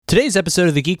Today's episode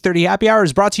of the Geek 30 Happy Hour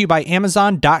is brought to you by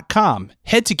Amazon.com.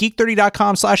 Head to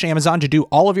geek30.com/Amazon to do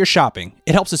all of your shopping.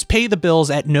 It helps us pay the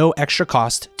bills at no extra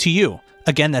cost to you.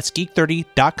 Again, that's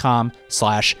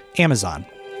geek30.com/Amazon.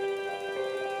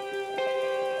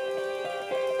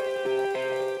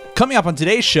 Coming up on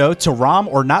today's show, Taram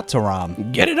or not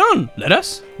Taram. Get it on. Let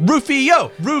us.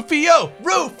 Rufio,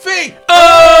 Rufy.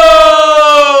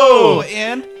 Oh!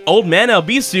 And Old man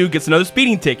Albisu gets another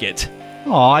speeding ticket.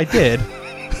 oh, I did.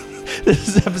 This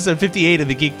is episode 58 of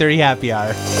the Geek 30 Happy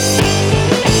Hour.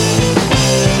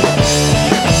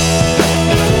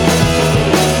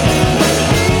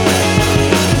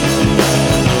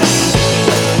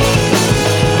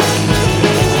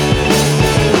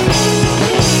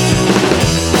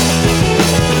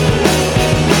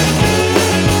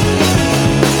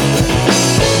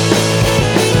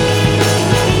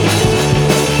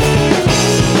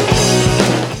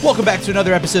 Welcome back to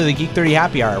another episode of the Geek 30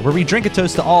 Happy Hour, where we drink a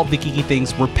toast to all of the geeky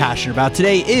things we're passionate about.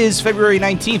 Today is February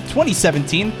 19th,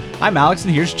 2017. I'm Alex,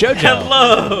 and here's JoJo.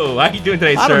 Hello. How are you doing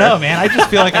today, sir? I don't know, man. I just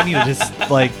feel like I need to just,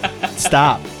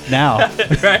 stop now.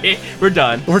 Right? We're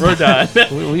done. We're done.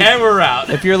 And we're out.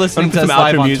 If you're listening to us Some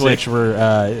live outro on music. Twitch,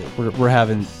 we're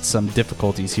having some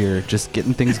difficulties here just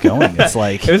getting things going. It's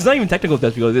like... It's not even technical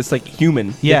difficulties. It's like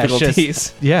human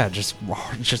difficulties.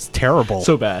 Just terrible.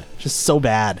 So bad. Just so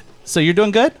bad. So you're doing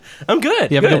good? I'm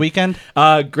good. You have a good weekend?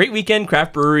 Great weekend.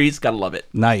 Craft breweries. Gotta love it.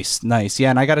 Nice.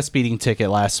 Yeah, and I got a speeding ticket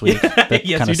last week. That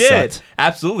Yes, kinda you did. sucked.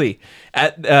 Absolutely.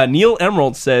 Neil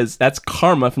Emerald says that's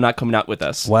karma for not coming out with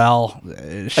us. Well,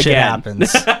 shit Again.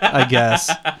 happens, I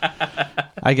guess.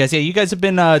 Yeah, you guys have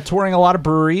been touring a lot of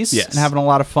breweries Yes. and having a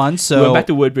lot of fun. We So went back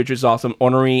to Woodbridge, which is awesome.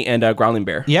 Ornery and Growling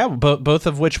Bear. yeah, both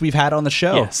of which we've had on the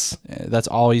show. Yes. That's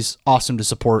always awesome to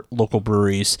support local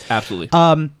breweries. Absolutely.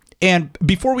 And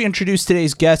before we introduce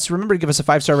today's guests, remember to give us a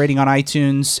 5-star rating on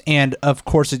iTunes. And of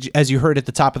course, as you heard at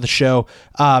the top of the show,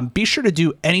 be sure to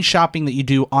do any shopping that you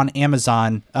do on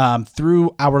Amazon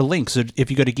through our link. So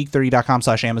if you go to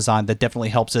geek30.com/Amazon, that definitely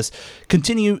helps us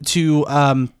continue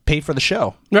to pay for the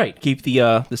show. Right. Keep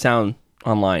the sound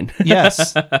online.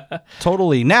 Yes,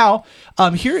 totally. Now,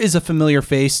 here is a familiar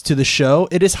face to the show.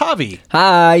 It is Javi.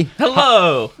 Hi.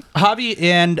 Hello. Javi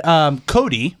and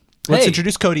Cody. Let's Hey.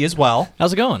 introduce Cody as well.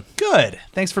 How's it going? Good.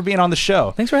 Thanks for being on the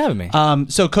show. Thanks for having me.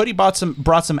 So Cody brought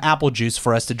some apple juice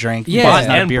for us to drink. Yeah. He's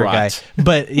not a And beer guy, brought.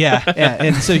 but yeah,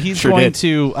 and so he's Sure going did.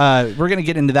 to. We're going to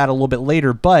get into that a little bit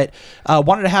later, but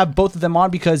wanted to have both of them on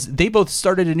because they both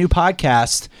started a new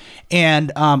podcast,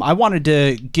 and I wanted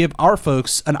to give our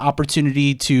folks an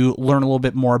opportunity to learn a little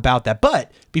bit more about that.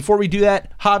 But before we do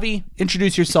that, Javi,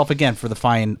 introduce yourself again for the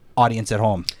fine audience at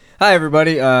home. Hi,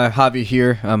 everybody. Javi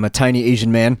here. I'm a tiny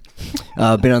Asian man.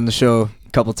 Been on the show a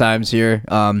couple times here.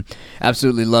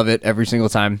 Absolutely love it every single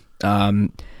time.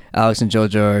 Alex and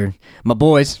JoJo are my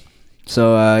boys.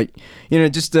 So,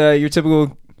 just your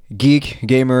typical geek,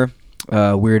 gamer,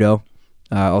 weirdo.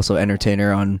 Also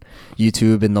entertainer on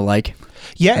YouTube and the like.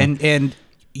 Yeah, and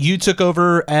you took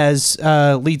over as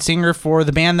lead singer for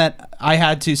the band that I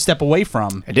had to step away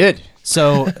from. I did.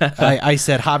 So I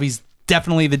said, Javi's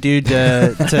definitely the dude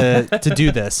to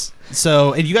do this.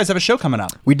 So, and you guys have a show coming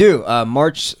up. We do.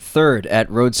 March 3rd at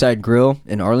Roadside Grill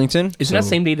in Arlington. Isn't that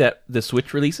same day that the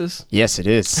Switch releases? Yes, it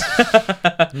is.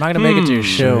 I'm not gonna make it to your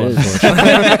show.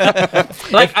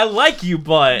 Like, I like you,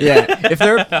 but... Yeah, if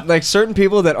there are like certain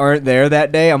people that aren't there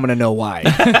that day, I'm gonna know why.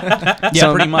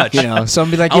 Yeah, pretty much.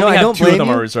 Some be like, I I only have don't two of blame them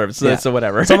you. are reserved, so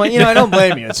whatever. So I'm like, I don't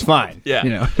blame you. It's fine.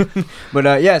 Yeah. But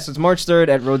so it's March 3rd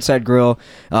at Roadside Grill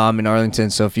in Arlington.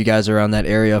 So if you guys are around that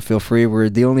area, feel free. We're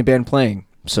the only band playing,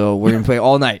 so we're gonna play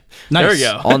all night. Nice. There we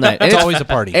go. All night. It's And always a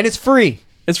party. and it's free.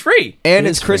 It's free. And It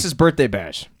it's is Chris's birthday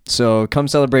bash. So come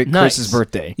celebrate Nice. Chris's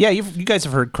birthday. Yeah, you guys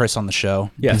have heard Chris on the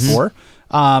show Yes. before.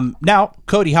 Now,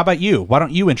 Cody, how about you? Why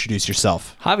don't you introduce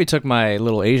yourself? Javi took my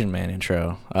little Asian man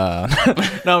intro.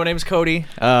 No, my name's Cody.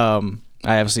 I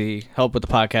obviously help with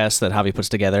the podcast that Javi puts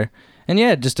together. And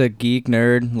yeah, just a geek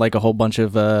nerd, like a whole bunch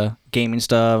of gaming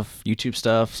stuff, YouTube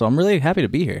stuff. So I'm really happy to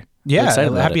be here. Yeah,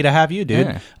 Excited about happy it. to have you,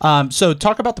 dude. Yeah. So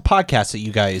talk about the podcast that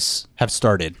you guys have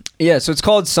started. Yeah, so it's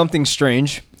called Something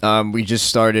Strange. We just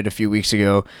started a few weeks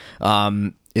ago.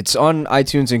 It's on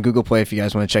iTunes and Google Play if you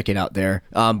guys want to check it out there.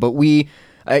 But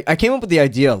I came up with the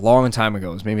idea a long time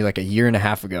ago. It was maybe like a year and a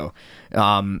half ago.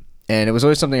 And it was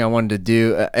always something I wanted to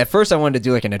do. At first, I wanted to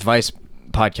do like an advice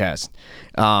podcast.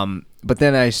 But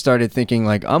then I started thinking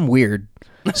like, I'm weird.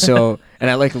 So, and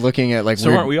I like looking at like So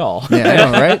weird, aren't we all? Yeah, I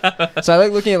know, right? So I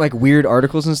like looking at like weird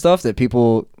articles and stuff that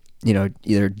people,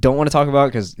 either don't want to talk about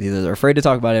because either they're afraid to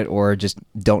talk about it or just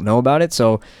don't know about it.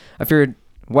 So I figured,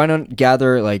 why not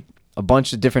gather like a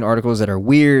bunch of different articles that are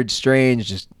weird, strange,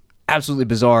 just absolutely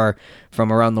bizarre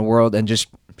from around the world and just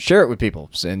share it with people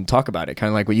and talk about it, kind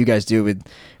of like what you guys do with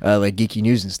like geeky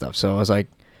news and stuff. So I was like,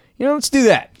 let's do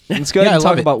that. Let's go ahead and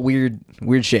talk about weird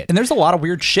shit. And there's a lot of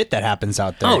weird shit that happens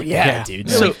out there. Oh, yeah, dude.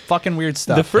 Really So, fucking weird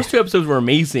stuff. The first 2 episodes were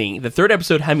amazing. The 3rd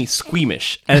episode had me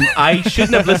squeamish, and I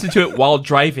shouldn't have listened to it while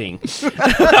driving.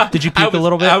 Did you puke a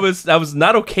little bit? I was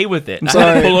not okay with it. I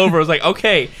had to pull over. I was like,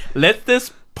 okay, let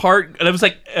this part. And it was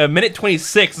like a minute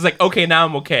 26. It's like, okay, now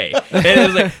I'm okay. And it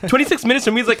was like 26 minutes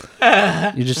for me. It's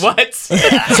like, You just what? So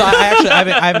I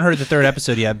haven't heard the 3rd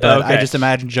episode yet, but I just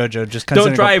imagine JoJo just kind of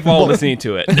Don't drive while listening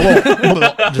to it.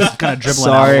 just kind of dribbling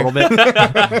out a little bit.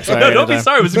 No, don't be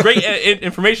sorry. It was great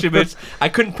information, but I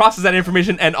couldn't process that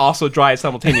information and also drive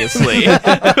simultaneously.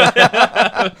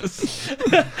 A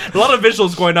lot of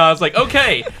visuals going on. It's like,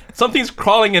 okay, something's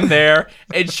crawling in there.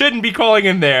 It shouldn't be crawling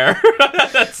in there.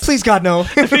 Please God, no.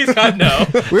 Please God, no.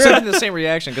 We were having the same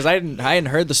reaction because I hadn't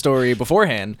heard the story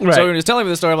beforehand. Right. So when he was telling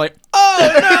me the story, I'm like, oh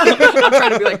no! I'm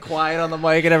trying to be like quiet on the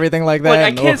mic and everything like that. Like, I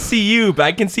and, can't see you, but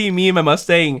I can see me and my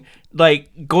Mustang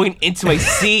like going into my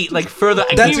seat, like further. I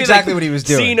That's can't even, exactly like, what he was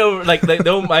doing. Seeing over like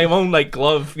my own like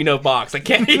glove, box. I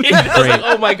can't. I was like,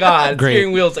 oh my god, Great.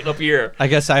 steering wheel's like up here. I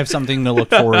guess I have something to look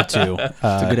forward to. It's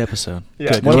a good episode.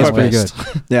 Yeah. Good. One of He's our pretty best.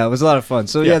 good. Yeah, it was a lot of fun.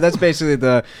 So yeah, that's basically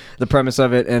the premise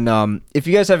of it. And if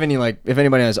you guys have any if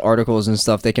anybody has articles and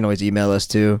stuff, they can always email us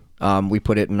too. We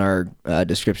put it in our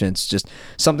description. It's just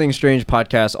something strange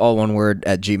podcast, all one word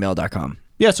at gmail.com.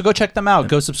 Yeah, so go check them out.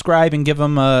 Go subscribe and give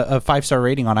them a 5-star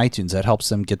rating on iTunes. That helps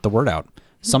them get the word out.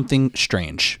 Something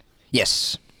strange,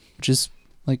 Yes, which is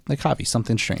like Javi.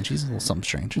 Something strange. He's a little something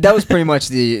strange. that was pretty much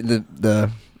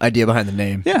the idea behind the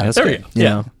name. Yeah, that's There we great. go. You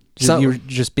Yeah. know? You're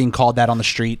just being called that on the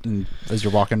street and as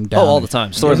you're walking down. Oh, all the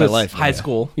time. Story of my life. High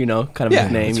school, kind of Yeah,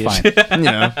 nickname. it's fine. You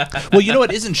know. Well, you know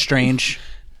what isn't strange?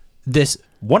 This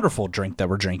wonderful drink that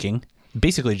we're drinking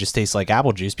basically just tastes like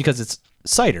apple juice because it's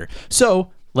cider.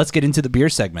 So let's get into the beer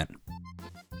segment.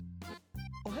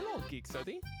 Oh, hello, Geek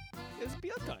Study. It's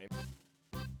beer time.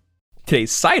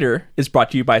 Today's cider is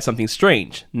brought to you by something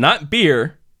strange, not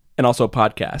beer, and also a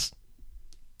podcast.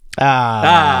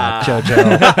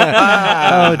 JoJo.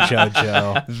 Oh,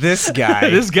 JoJo. This guy.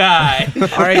 This guy. All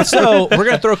right, so we're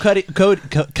gonna throw Cody. Cody.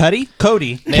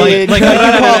 Like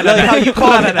how you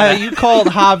called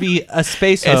Javi a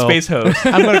space hoe. And Space Host.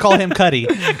 I'm gonna call him Cuddy.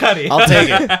 Cuddy. I'll take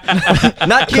it.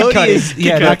 Not Kid Cody Cudi. is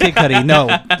not Kid Cudi. No,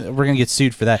 we're gonna get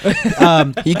sued for that.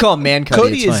 You call him Man Cudi.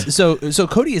 Cody it's is fine. so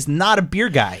Cody is not a beer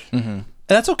guy. And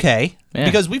that's okay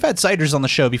because we've had ciders on the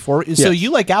show before. So Yes.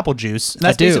 you like apple juice, and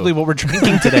that's do. basically what we're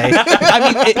drinking today.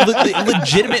 I mean, it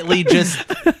legitimately just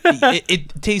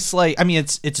it tastes like. I mean,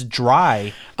 it's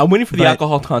dry. I'm waiting for the But-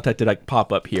 alcohol content to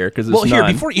pop up here because Well, here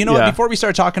before before we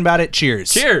start talking about it,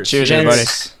 cheers. Cheers. Cheers, everybody.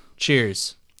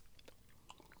 Cheers.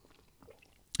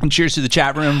 And cheers to the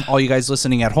chat room, all you guys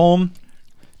listening at home.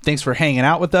 Thanks for hanging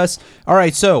out with us. All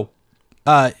right, so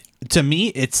to me,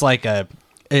 it's like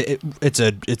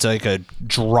it's like a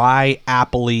dry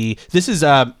appley. This is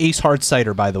Ace Hard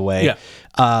Cider, by the way. Yeah.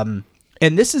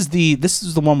 And this is the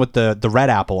one with the red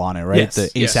apple on it, right? Yes, The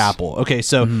Ace yes. apple. Okay,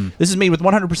 so this is made with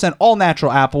 100% all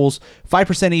natural apples.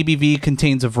 5% ABV,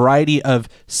 contains a variety of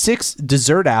 6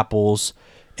 dessert apples,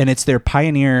 and it's their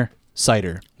Pioneer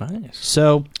cider. Nice.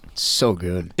 So So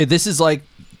good. this is like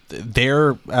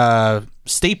their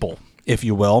staple, if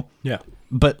you will. Yeah.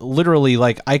 But literally,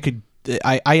 like I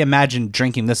imagine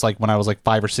drinking this like when I was like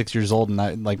 5 or 6 years old,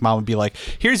 and like mom would be like,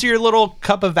 "Here's your little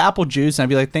cup of apple juice," and I'd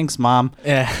be like, "Thanks, mom."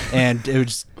 Yeah. And it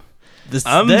was just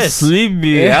I'm this.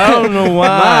 sleepy. I don't know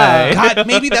why. God,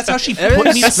 maybe that's how she put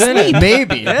me to spinning. sleep.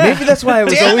 Maybe. Maybe that's why I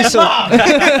was Damn always it, so. Mom.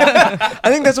 I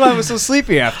think that's why I was so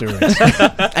sleepy afterwards.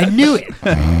 I knew it.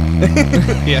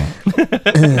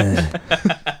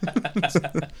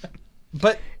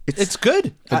 But it's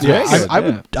good. very good,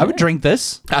 I would drink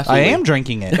this. Absolutely. I am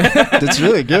drinking it. It's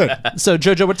really good. So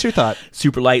JoJo, what's your thought?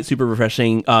 Super light, super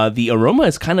refreshing. The aroma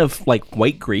is kind of like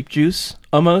white grape juice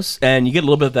almost, and you get a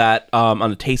little bit of that on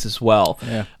the taste as well.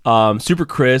 Yeah. Super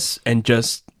crisp and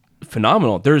just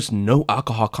phenomenal. There's no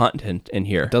alcohol content in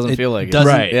here. Doesn't feel like it. Doesn't,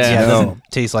 Right. Yeah, it No. doesn't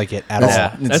taste like it at all.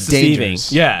 Yeah, It's that's deceiving.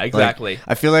 dangerous. Yeah, exactly.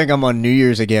 I feel like I'm on New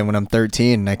Year's again when I'm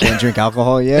 13 and I can't drink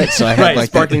alcohol yet. So I have Right, like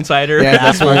sparkling cider. Yeah,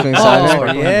 that sparkling cider.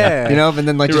 Oh, yeah. You know, and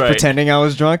then like just Right. pretending I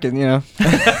was drunk, and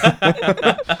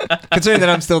considering that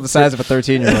I'm still the size of a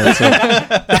 13-year-old.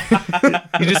 So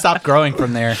You just stopped growing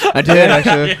from there. I did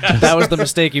actually. That was the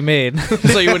mistake you made,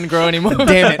 so you wouldn't grow anymore.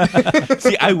 Damn it.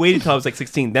 See, I waited till I was like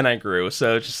 16, then I grew,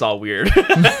 so it's just all weird.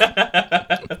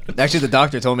 Actually, the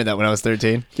doctor told me that when I was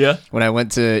 13. Yeah. When I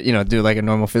went to, do like a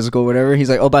normal physical or whatever, he's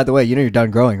like, "Oh, by the way, you're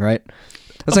done growing, right?"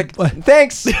 I was like,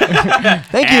 thanks.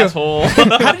 Thank you. Asshole.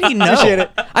 How did he know? Appreciate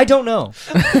it. I don't know.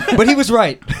 But he was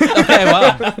right. Okay,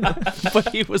 well, But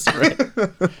he was right.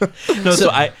 No, so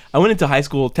I went into high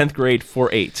school 10th grade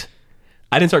 4-8.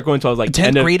 I didn't start going until I was like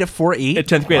 10th grade at 4-8?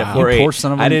 10th grade at You 4-8. poor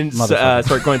son of a I didn't motherfucker.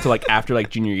 start going until like after like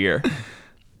junior year.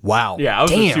 Wow. Yeah, I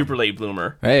was a Damn. super late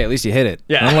bloomer. Hey, at least you hit it.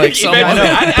 Yeah. Unlike some I other-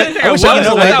 didn't think I was. wish I was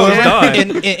I a was late done.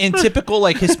 bloomer. In typical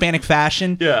like Hispanic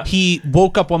fashion, Yeah. he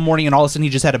woke up one morning and all of a sudden he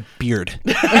just had a beard.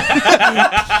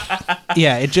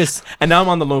 Yeah, it just And now I'm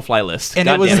on the low fly list. and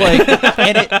God it was damn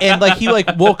like and like he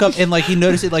like woke up and like he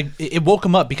noticed it like it woke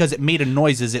him up because it made a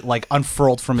noise as it like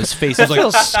unfurled from his face. It was like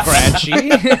feels scratchy.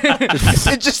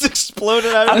 It just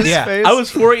exploded out of his Yeah. face. I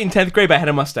was 4-8 in 10th grade, but I had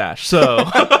a mustache. So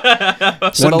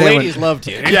So One the day ladies loved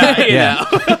you. yeah.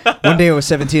 One day I was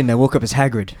 17 and I woke up as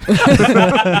Hagrid.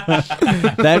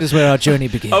 That is where our journey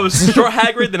begins. I was short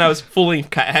Hagrid, then I was fully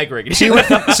Hagrid. So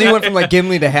you went from like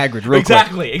Gimli to Hagrid real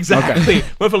Exactly.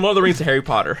 Went from Lord of the Rings to Harry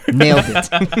Potter. quick. Nailed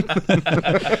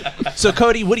it. So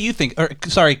Cody, what do you think? Or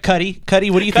sorry, Cuddy,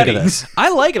 what do you think of this? I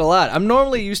like it a lot. I'm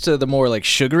normally used to the more like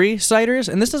sugary ciders,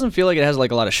 and this doesn't feel like it has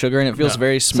like a lot of sugar in it. It feels No,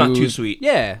 very it's smooth. not too sweet.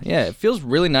 Yeah, yeah. It feels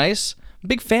really nice.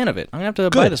 Big fan of it. I'm gonna have to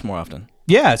buy Good. this more often.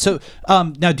 Yeah. So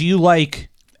now, do you like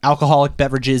alcoholic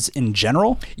beverages in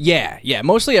general? Yeah, yeah.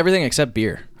 Mostly everything except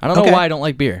beer. I don't Okay. know why I don't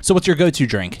like beer. So what's your go-to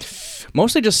drink?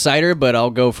 Mostly just cider, but I'll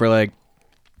go for like,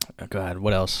 oh God,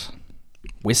 what else?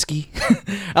 Whiskey.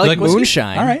 I like whiskey?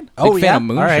 moonshine. All right. Big Oh, fan yeah.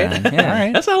 of All right. moonshine. Yeah. All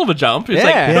right. That's a hell of a jump. It's Yeah.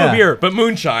 like no Yeah. beer, but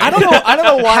moonshine. I don't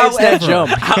know why it's that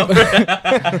jump.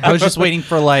 I was just waiting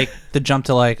for like the jump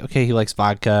to like, okay, he likes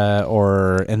vodka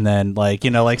and then like,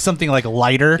 like something like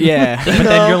lighter. Yeah. But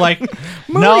then you're like,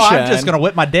 no, I'm Moonshine. just going to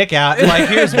whip my dick out. And like,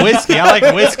 here's whiskey. I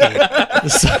like whiskey.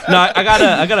 No, I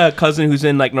got a cousin who's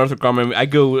in like Northrop Grumman. I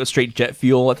go straight jet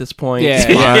fuel at this point. Yeah.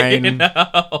 Fine. You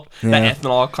know? That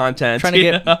ethanol content. Trying to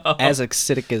you get know? as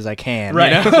acidic as I can.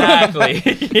 right. You know?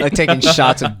 Exactly. Like taking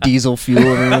shots of diesel fuel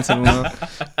every once in a while.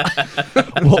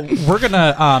 Well, we're going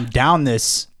to down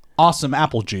this awesome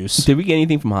apple juice. Did we get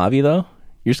anything from Javi though?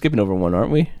 You're skipping over one,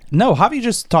 aren't we? No, Javi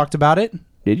just talked about it.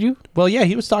 Did you? Well, yeah,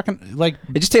 he was talking like,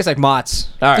 It just tastes like Mott's.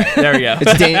 All right, there we go.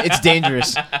 It's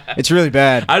dangerous. It's really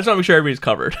bad. I just want to make sure everybody's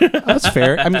covered. that's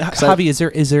fair. I mean, Javi,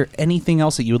 is there anything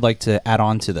else that you would like to add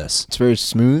on to this? It's very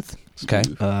smooth. Okay.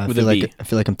 With a V. I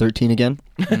feel like I'm 13 again.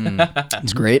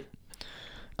 It's great.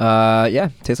 Yeah,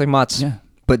 tastes like Mott's. Yeah.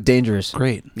 But dangerous.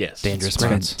 Great. Yes. Dangerous It's,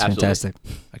 minds. it's fantastic.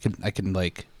 I can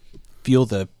like feel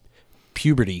the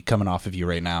puberty coming off of you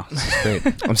right now. This is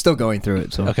great. I'm still going through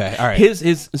it. So Okay. All right.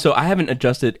 His so I haven't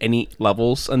adjusted any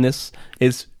levels on this.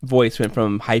 His voice went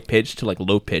from high pitch to like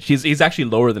low pitch. He's actually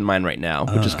lower than mine right now,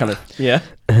 which is kind of yeah.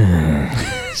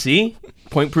 See?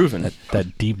 Point proven.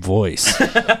 that deep voice. All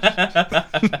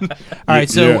right,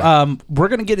 so we're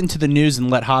gonna get into the news and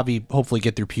let Javi hopefully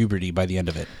get through puberty by the end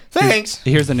of it. Thanks.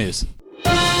 Here's the news.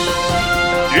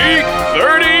 Geek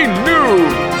 30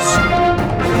 News.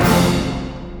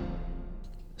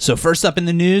 So first up in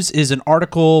the news is an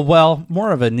article, well,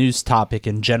 more of a news topic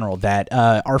in general that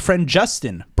our friend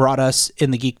Justin brought us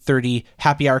in the Geek 30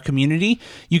 Happy Hour community.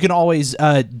 You can always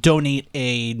donate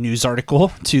a news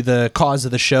article to the cause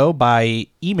of the show by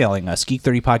emailing us,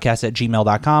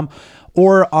 geek30podcast@gmail.com,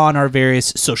 or on our various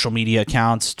social media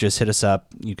accounts. Just hit us up.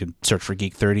 You can search for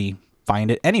Geek 30, find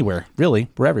it anywhere. Really,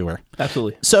 we're everywhere.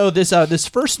 Absolutely. So this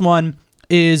first one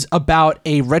is about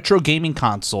a retro gaming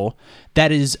console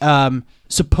that is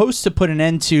supposed to put an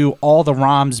end to all the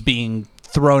ROMs being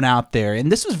thrown out there,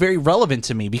 and this was very relevant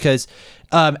to me because,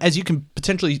 as you can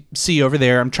potentially see over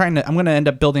there, I'm going to end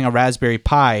up building a Raspberry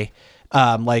Pi,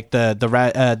 like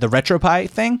the Retro Pi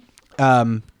thing,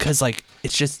 because like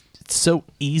it's so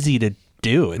easy to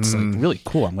do. It's like really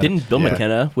cool. Didn't Bill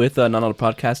McKenna with Not On a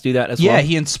Podcast do that as well? Yeah,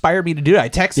 he inspired me to do it. I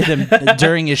texted him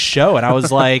during his show, and I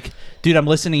was like, dude, I'm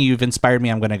listening. You've inspired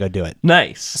me. I'm going to go do it.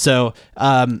 Nice. So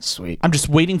Sweet. I'm just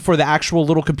waiting for the actual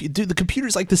little computer. Dude, the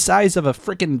computer's like the size of a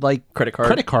freaking like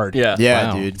Credit card. Yeah. Yeah,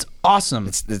 Wow. dude. It's awesome.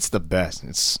 It's the best.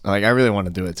 It's like I really want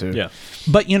to do it too. Yeah.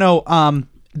 But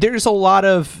there's a lot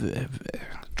of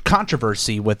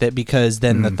controversy with it because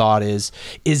then the thought is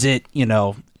it,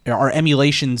 are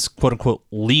emulations quote unquote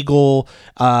legal?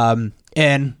 And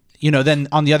then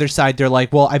on the other side, they're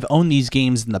like, well, I've owned these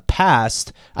games in the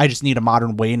past. I just need a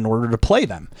modern way in order to play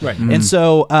them. Right. And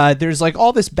so there's like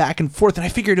all this back and forth, and I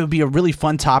figured it would be a really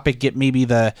fun topic. Get maybe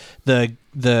the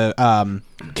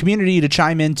community to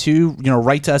chime in too.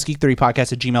 Write to us,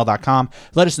 geek30podcast@gmail.com.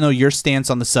 Let us know your stance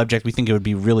on the subject. We think it would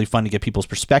be really fun to get people's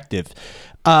perspective.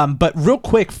 But real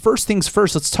quick, first things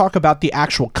first, let's talk about the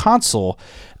actual console.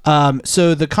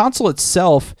 So the console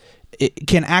itself, it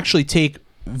can actually take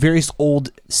various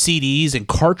old CDs and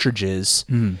cartridges,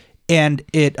 and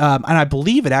it and I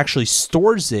believe it actually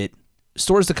stores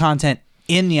the content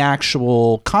in the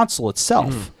actual console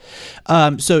itself.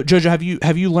 So Jojo,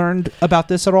 have you learned about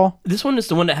this at all? This one is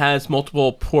the one that has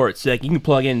multiple ports. Like you can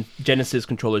plug in Genesis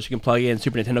controllers, you can plug in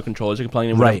Super Nintendo controllers, you can plug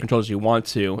in whatever controllers you want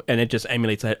to, and it just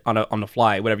emulates it on the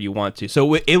fly, whatever you want to.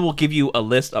 So it will give you a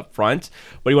list up front,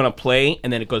 what do you want to play,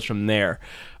 and then it goes from there.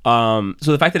 So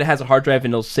the fact that it has a hard drive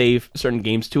and it'll save certain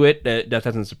games to it, that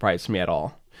doesn't surprise me at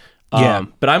all.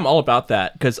 But I'm all about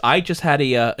that because I just had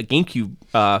a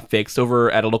GameCube fixed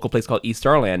over at a local place called East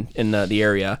Starland in the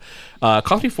area.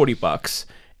 Cost me $40,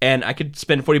 and I could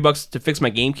spend $40 to fix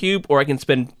my GameCube, or I can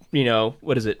spend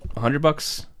what is it,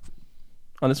 $100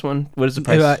 on this one? What is the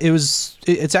price?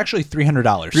 It's actually $300.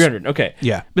 $300. Okay.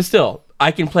 Yeah. But still,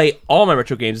 I can play all my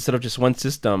retro games instead of just one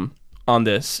system on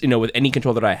this. With any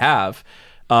control that I have.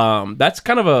 That's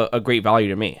kind of a great value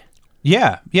to me.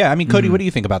 Yeah. I mean, Cody, what do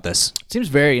you think about this? Seems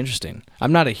very interesting.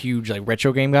 I'm not a huge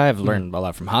retro game guy. I've learned a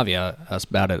lot from Javi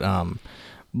about it.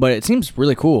 But it seems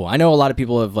really cool. I know a lot of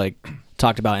people have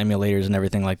talked about emulators and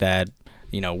everything like that.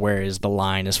 Where is the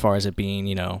line as far as it being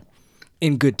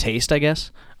in good taste, I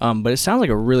guess. But it sounds like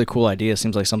a really cool idea. It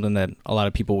seems like something that a lot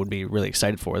of people would be really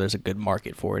excited for. There's a good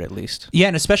market for it, at least. Yeah,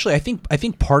 and especially I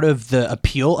think part of the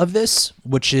appeal of this,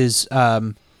 which is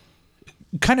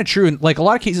kind of true in a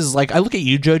lot of cases, I look at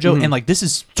you, Jojo, and this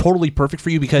is totally perfect for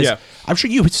you because I'm sure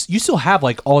you still have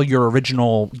all your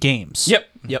original games. Yep.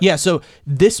 Yeah, so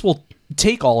this will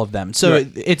take all of them. So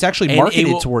it's actually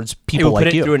marketed towards people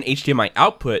like you. It will put it through an HDMI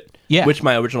output, which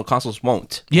my original consoles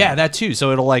won't. Yeah, that too.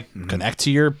 So it'll connect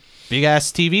to your big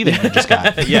ass TV that you just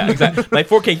got. Yeah, exactly. My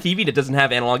 4K TV that doesn't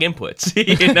have analog inputs.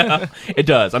 It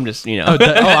does. I'm just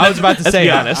I was about to say.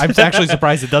 Honest. I'm actually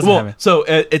surprised it doesn't have it. So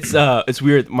it's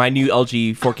weird. My new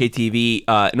LG 4K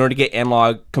TV, in order to get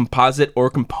analog composite or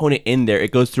component in there,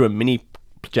 it goes through a mini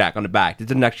jack on the back. It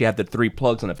doesn't actually have the 3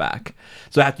 plugs on the back,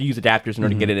 so I have to use adapters in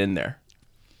order to get it in there.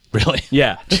 Really?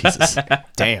 Yeah. Jesus.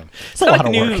 Damn. It's a lot like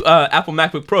of the work. new Apple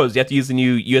MacBook Pros. You have to use the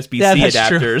new USB-C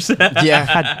adapters. Yeah.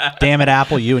 God damn it,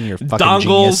 Apple, you and your fucking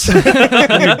Dongles. genius.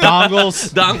 Your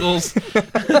dongles.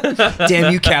 Dongles.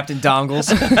 Damn you, Captain Dongles.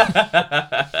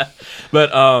 But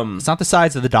It's not the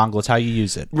size of the dongle, it's how you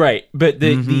use it. right. But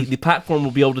the platform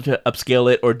will be able to upscale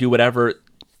it or do whatever.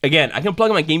 Again, I can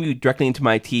plug my GameCube directly into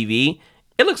my TV.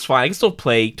 It looks fine. I can still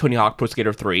play Tony Hawk Pro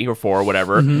Skater 3 or 4 or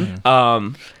whatever.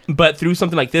 But through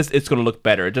something like this, it's going to look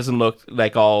better. It doesn't look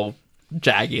all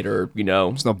jagged or,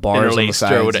 There's no bars on the interlaced or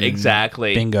sides. whatever.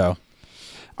 Exactly. Bingo.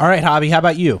 All right, Hobby, how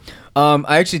about you?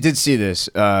 I actually did see this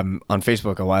on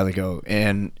Facebook a while ago,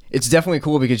 and it's definitely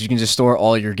cool because you can just store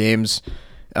all your games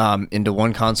into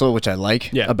one console, which I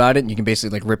like about it. You can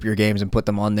basically rip your games and put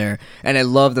them on there, and I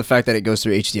love the fact that it goes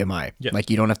through HDMI. Yeah.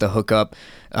 You don't have to hook up,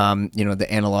 the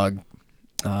analog.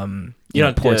 You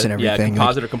don't ports have and to, everything.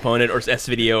 composite or component or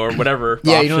S-video or whatever.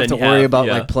 Yeah, you don't have to worry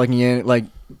about plugging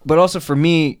in. But also for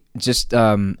me, just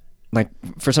for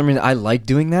some reason, I like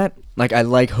doing that. I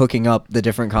like hooking up the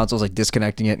different consoles,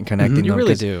 disconnecting it and connecting them. You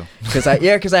really do. Because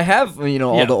I have all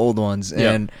the old ones,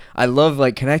 and I love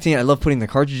connecting it. I love putting the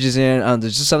cartridges in.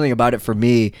 There's just something about it for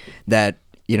me that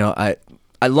I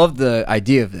love the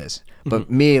idea of this, but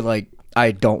me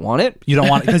I don't want it. You don't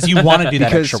want it because you want to do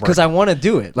that extra work. Because I want to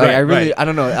do it. Right, I really, I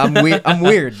don't know. I'm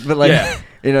weird,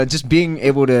 but just being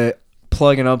able to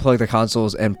plug and unplug the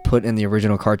consoles and put in the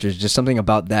original cartridge, just something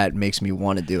about that makes me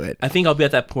want to do it. I think I'll be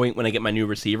at that point when I get my new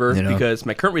receiver because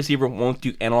my current receiver won't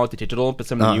do analog to digital, but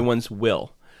some of the new ones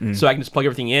will. So I can just plug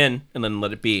everything in and then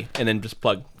let it be, and then just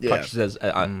plug cartridges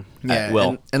at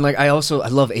will. And I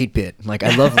love 8-bit.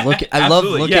 I love looking. I love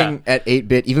looking at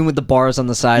 8-bit, even with the bars on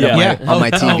the side of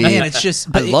my TV. Oh man, it's just.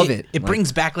 I love it. It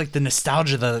brings back the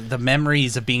nostalgia, the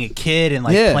memories of being a kid and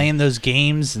playing those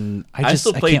games. And I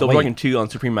still play Double Dragon 2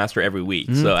 on Supreme Master every week,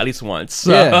 so at least once.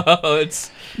 So it's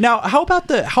now. How about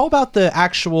the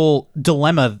actual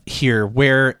dilemma here,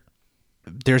 where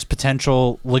there's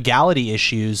potential legality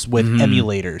issues with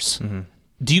emulators?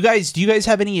 Do you guys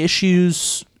have any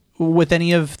issues with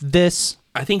any of this?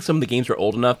 I think some of the games are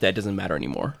old enough that it doesn't matter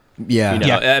anymore. Yeah.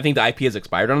 I think the IP has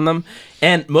expired on them,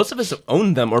 and most of us have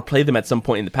owned them or played them at some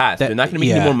point in the past. They're not going to make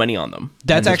any more money on them.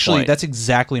 That's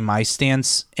exactly my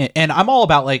stance, and I'm all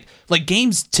about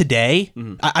games today.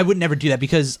 I would never do that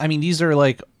because these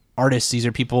are artists. These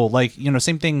are people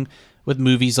same thing with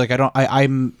movies.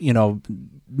 I'm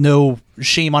no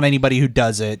shame on anybody who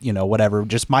does it. Whatever.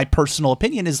 Just my personal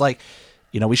opinion is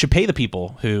we should pay the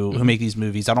people who make these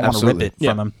movies. I don't want to rip it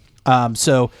from them.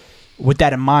 So with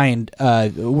that in mind,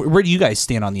 where do you guys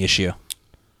stand on the issue?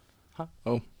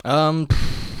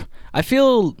 I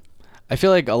feel I feel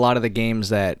like a lot of the games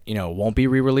that won't be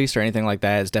re-released or anything like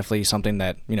that is definitely something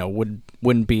that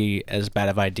wouldn't be as bad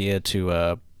of idea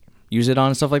to use it on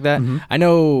and stuff like that. I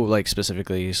know, like,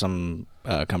 specifically some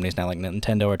companies now, like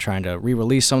Nintendo, are trying to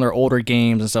re-release some of their older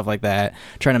games and stuff like that,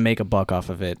 trying to make a buck off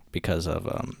of it because of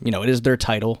it is their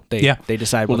title. They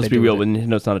decide Well, what let's they be do real. with it.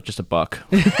 Nintendo's not just a buck.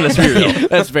 Let's be real.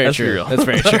 That's very true. Real. That's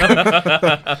very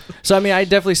true. So I mean, I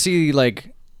definitely see,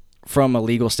 like, from a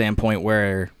legal standpoint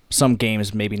where some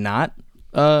games maybe not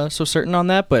so certain on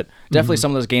that, but definitely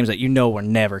some of those games that we're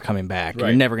never coming back. Right.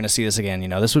 You're never going to see this again.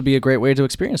 This would be a great way to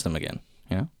experience them again.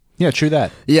 Yeah, true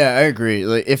that. Yeah, I agree.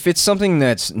 Like, if it's something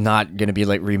that's not going to be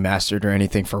like remastered or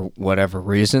anything for whatever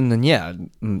reason, then yeah,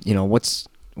 what's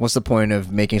the point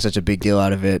of making such a big deal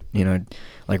out of it?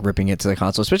 Like ripping it to the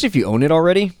console, especially if you own it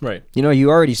already. Right. You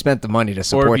already spent the money to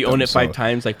support. Or if you them, own it so. 5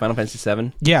 times, like Final Fantasy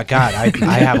 7. Yeah, God,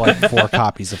 I have like 4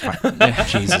 copies of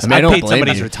Jesus. I mean, I don't paid blame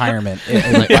somebody's you. retirement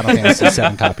in like Final Fantasy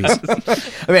 7 copies.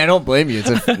 I mean, I don't blame you.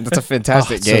 That's a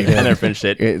fantastic Oh, so game. good. I never finished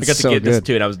it. It's I got to so get this good.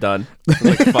 too, and I was done. I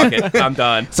was like, fuck it, I'm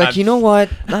done. It's like, you know what?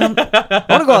 I want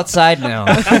to go outside now.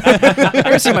 I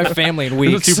haven't seen my family in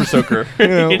This is weeks. Super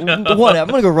Soaker. What? I'm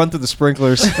gonna go run through the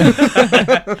sprinklers.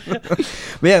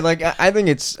 But yeah, like I think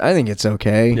it's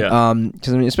okay. Yeah.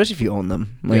 Because I mean, especially if you own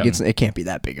them, like Yeah. it can't be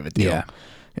that big of a deal.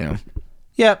 Yeah.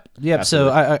 Yeah. Yep. So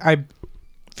I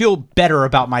feel better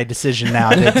about my decision now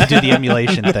to do the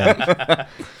emulation thing.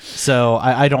 So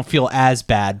I don't feel as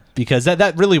bad because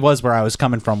that really was where I was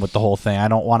coming from with the whole thing. I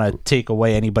don't want to take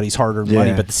away anybody's hard-earned money,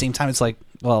 Yeah. but at the same time, it's like,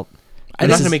 well, I'm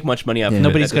not going to make much money off of it.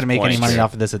 nobody's going to make any money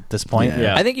off of this at this point.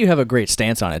 Yeah. I think you have a great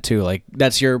stance on it too. Like,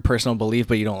 that's your personal belief,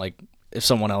 but you don't, like, if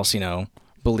someone else,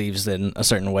 believes in a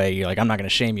certain way, you're like, I'm not going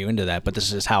to shame you into that, but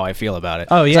this is how I feel about it.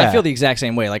 Oh, 'Cause yeah. I feel the exact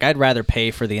same way. Like, I'd rather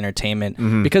pay for the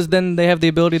entertainment because then they have the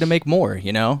ability to make more,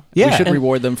 Yeah. We should And,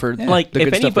 reward them for Like, the if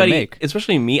good stuff they anybody, make.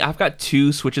 especially me, I've got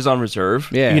 2 Switches on reserve.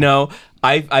 Yeah.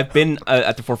 I've been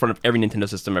at the forefront of every Nintendo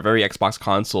system, of every Xbox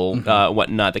console,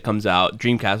 whatnot that comes out.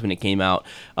 Dreamcast when it came out.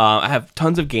 I have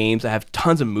tons of games. I have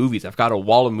tons of movies. I've got a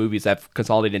wall of movies I've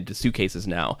consolidated into suitcases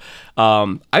now.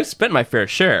 I've spent my fair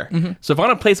share. So if I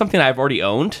want to play something I've already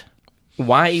owned,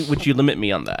 why would you limit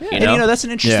me on that? And that's an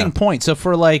interesting Yeah. point. So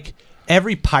for like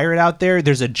every pirate out there,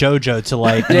 there's a JoJo to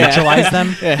like neutralize them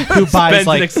who buys Spends in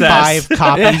like excess. 5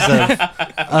 copies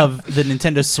of the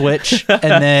Nintendo Switch, and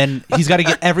then he's got to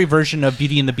get every version of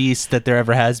Beauty and the Beast that there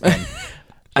ever has been.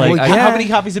 Like, Well, yeah. how many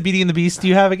copies of Beauty and the Beast do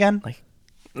you have again?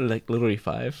 Like literally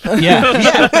 5.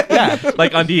 Yeah.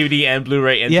 Like on DVD and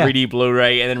Blu-ray and Yeah. 3D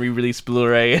Blu-ray and then re-release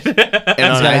Blu-ray. And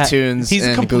on got- iTunes he's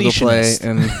a and Google Play. completionist.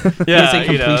 And Yeah,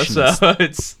 He's a completionist. so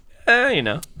it's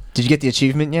did you get the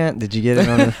achievement yet? Did you get it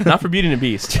on? not for Beauty and the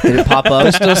Beast. Did it pop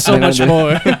up? Still so much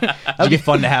more. That'd be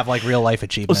fun to have like real life Well,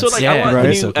 achievements. so like Yeah, I want right. the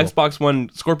new So cool. Xbox One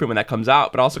Scorpion when that comes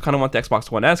out, but I also kind of want the Xbox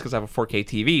One S because I have a 4K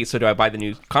TV. So do I buy the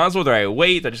new console? Do I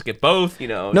wait? Do I just get both?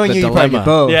 No, The you probably dilemma. get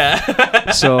both.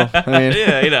 Yeah, So I mean,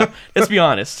 yeah. Let's be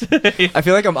honest. I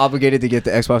feel like I'm obligated to get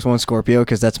the Xbox One Scorpio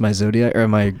because that's my zodiac or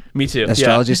my Me too.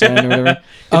 astrology yeah. sign or whatever. It's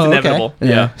Oh, okay. inevitable.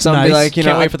 Yeah. So I'll be Nice. like,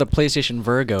 Can't wait for the PlayStation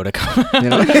Virgo to come. you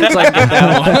know, so I can get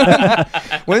that one.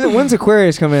 when's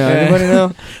Aquarius coming out? Yeah. Anybody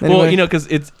know? Well, Anybody? because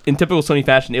it's in typical Sony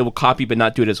fashion, it will copy but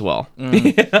not do it as well. Damn.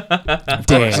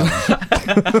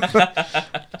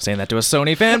 Saying that to a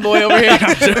Sony fanboy over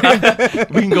here.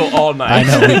 We can go all night.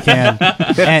 I know we can.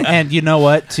 And you know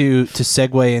what? To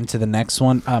segue into the next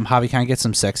one, Javi, can I get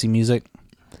some sexy music?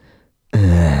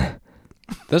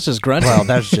 That's just grunting. Well,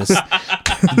 that's just.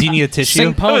 Do you need a tissue?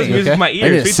 Sing That was pony. music Okay. in my I need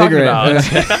ears. a What are you talking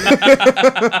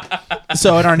cigarette. about?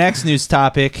 So, in our next news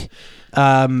topic,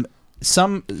 some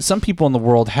people in the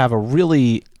world have a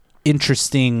really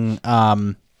interesting,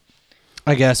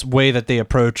 I guess, way that they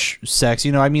approach sex.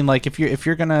 I mean, like if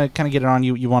you're gonna kind of get it on,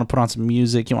 you want to put on some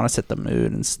music, you want to set the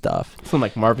mood and stuff. Something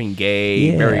like Marvin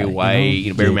Gaye, Yeah, Barry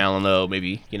White, Barry yeah. Manilow,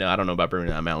 maybe. I don't know about Barry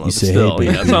Manilow, but say, still,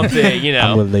 hey, baby,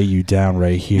 something. lay you down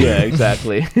right here. Yeah,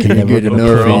 exactly. Can you Get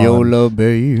enough of your love,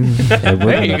 babe.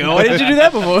 There you go. Why didn't you do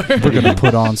that before? We're gonna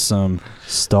put on some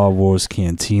Star Wars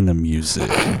Cantina music.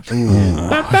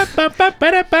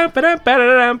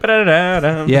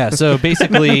 Yeah, so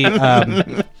basically,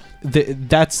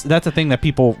 that's a thing that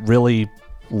people really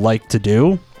like to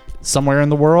do somewhere in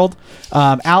the world.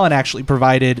 Alan actually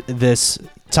provided this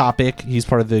topic. He's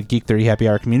part of the Geek30 Happy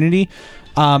Hour community.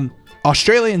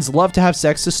 Australians love to have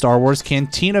sex to Star Wars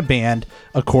Cantina Band,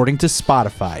 according to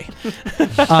Spotify.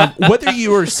 Whether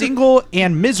you are single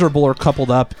and miserable or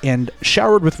coupled up and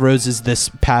showered with roses this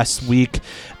past week,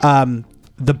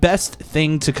 the best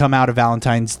thing to come out of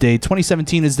Valentine's Day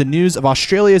 2017 is the news of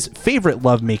Australia's favorite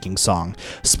lovemaking song.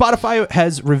 Spotify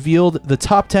has revealed the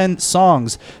top 10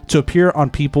 songs to appear on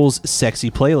people's sexy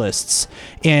playlists.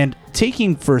 And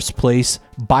taking first place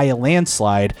by a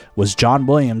landslide was John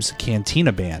Williams'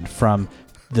 Cantina Band from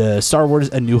the Star Wars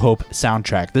A New Hope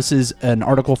soundtrack. This is an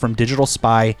article from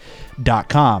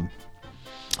digitalspy.com.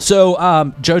 So,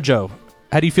 Jojo,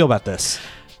 how do you feel about this?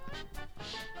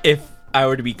 If I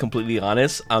were to be completely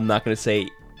honest, I'm not going to say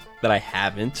that I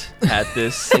haven't had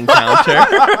this encounter.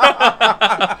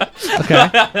 Okay.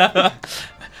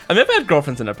 I mean, I've had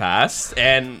girlfriends in the past,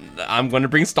 and I'm going to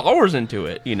bring Star Wars into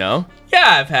it, you know?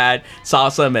 Yeah, I've had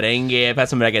salsa, merengue, I've had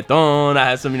some reggaeton, I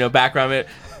had some, background.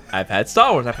 I've had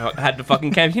Star Wars. I've had the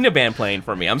fucking Cantina Band playing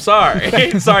for me. I'm sorry.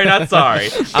 Sorry, not sorry.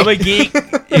 I'm a geek.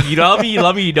 If you love me, you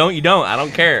love me. You don't, you don't. I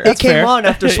don't care. It came on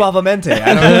after Suavemente.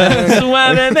 I don't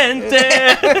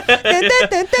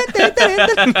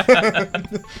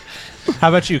know. How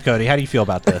about you, Cody? How do you feel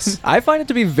about this? I find it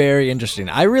to be very interesting.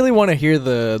 I really want to hear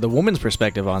the woman's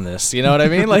perspective on this. You know what I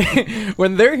mean? Like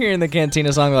when they're hearing the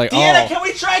Cantina song, they're like, Deanna, oh, can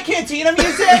we try Cantina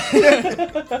music?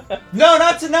 No,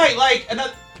 not tonight.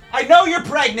 I know you're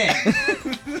pregnant.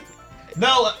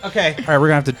 No, okay. All right, we're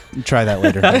gonna have to try that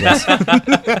later, I guess.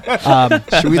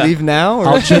 Should we leave now? Or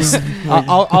I'll just,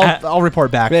 I'll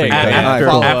report back for you. After-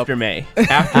 follow up. After May.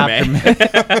 After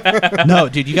May. No,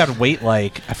 dude, you gotta wait I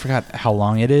forgot how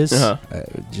long it is. Uh-huh.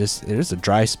 There's a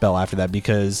dry spell after that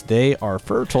because they are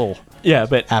fertile Yeah,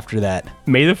 but after that.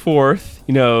 May the 4th,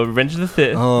 Revenge of the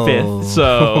 5th.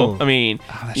 So, I mean,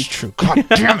 Oh, that's true. God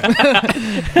damn it.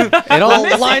 it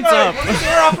all lines up.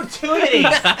 Opportunity.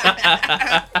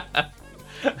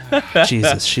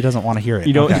 Jesus, she doesn't want to hear it.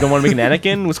 you don't want to make an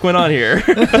Anakin? What's going on here?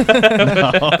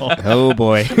 Oh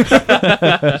boy.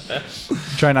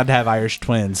 Try not to have Irish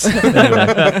twins.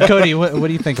 Anyway, Cody, what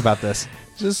do you think about this?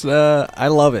 Just, I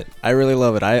love it. I really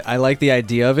love it. I like the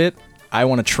idea of it. I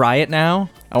want to try it now.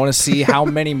 I want to see how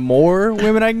many more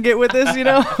women I can get with this,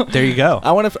 There you go.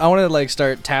 I want to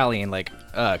start tallying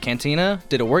Cantina,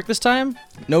 did it work this time?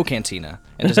 No Cantina.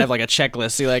 And just have a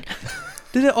checklist. See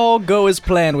did it all go as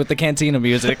planned with the Cantina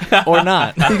music or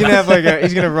not? He's gonna have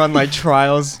he's gonna run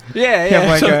trials. Yeah.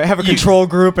 Have a control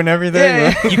group and everything.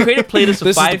 Yeah. You create a playlist of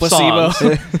This is 5 the placebo.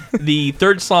 songs. The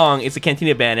third song is the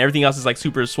Cantina Band. Everything else is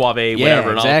super suave, whatever,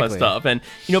 and all that exactly. stuff. And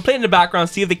play it in the background,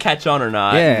 see if they catch on or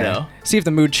not. Yeah. See if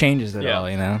the mood changes at Yeah. all,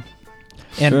 And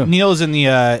True. Neil is in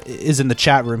the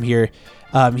chat room here.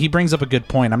 He brings up a good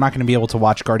point. I'm not going to be able to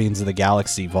watch Guardians of the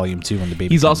Galaxy Volume 2 when the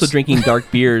baby He's comes. also drinking dark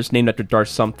beers named after Darth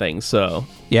something, so...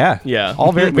 Yeah. Yeah.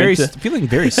 All very Into- feeling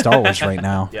very Star Wars right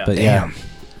now. Yeah. But Damn.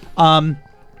 yeah.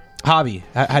 Hobby,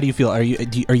 how do you feel? Are you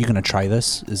going to try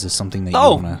this? Is this something that you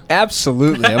want to...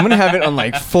 Absolutely. I'm gonna have it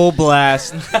on full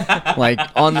blast,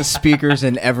 on the speakers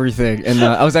and everything. And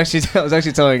I was actually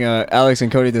telling Alex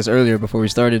and Cody this earlier before we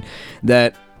started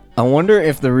that I wonder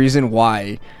if the reason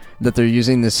why that they're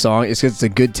using this song is because it's a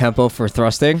good tempo for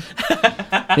thrusting.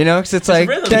 Because it's like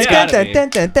rhythm, dun, yeah. dun, dun, dun,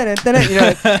 dun, dun, dun,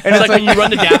 and It's like when you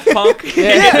run the Daft Punk.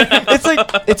 yeah,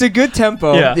 it's a good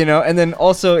tempo, Yeah. and then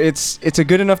also it's a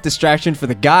good enough distraction for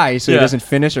the guy so he Yeah. doesn't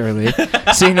finish early.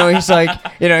 So he's like,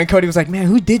 and Cody was like, man,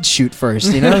 who did shoot first,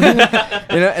 and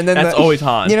then That's always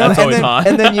Han. That's always Han.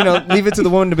 and then leave it to the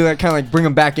woman to be bring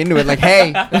him back into it, like,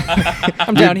 hey,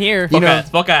 I'm down here.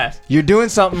 Fuck ass. you're doing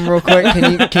something real quick.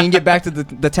 Can you get back to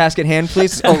the task at hand,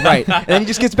 please? Oh, right. And then he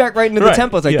just gets back right into the Right.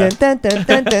 tempo. It's like Yeah. dun, dun,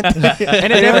 dun, dun, dun.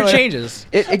 And it never changes.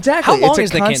 Exactly. How long It's a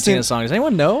is the constant Cantina song? Does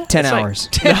anyone know? 10 It's hours.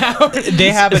 10 hours. They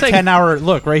have a It's like- 10-hour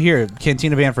look right here.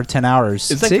 Cantina Band for 10 hours.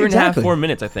 It's like See, 3.5, exactly. 4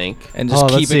 minutes, I think. And just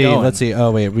let's keep see. it going. Let's see.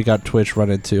 Oh wait, we got Twitch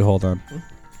running too. Hold on.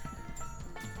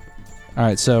 All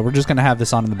right, so we're just gonna have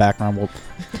this on in the background.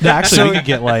 Actually, we could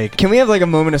get Can we have a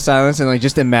moment of silence and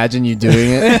just imagine you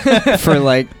doing it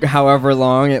for however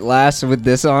long it lasts with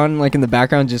this on in the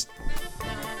background? Just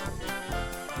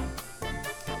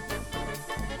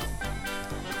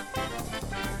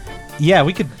yeah,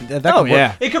 we could. That Oh, could yeah.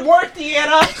 work. It could work,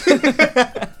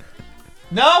 Deanna.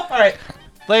 No, all right,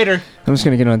 later. I'm just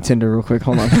gonna get on Tinder real quick.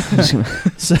 Hold on. I'm just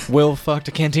gonna- Will fucked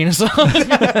a Cantina song.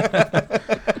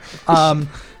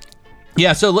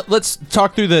 Yeah, so let's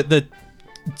talk through the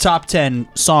top 10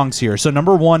 songs here. So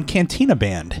number 1, Cantina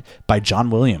Band by John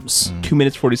Williams. 2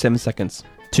 minutes, 47 seconds.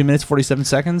 2 minutes 47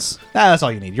 seconds. That's all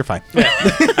you need. You're fine.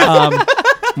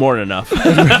 More than enough.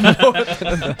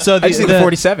 So I just need the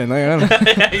 47. I don't know.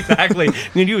 Yeah, exactly.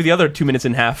 You do the other 2 minutes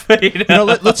and a half.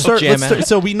 Let's start. Jam Let's start out.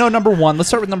 so we know number 1. Let's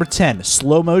start with number 10,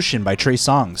 Slow Motion by Trey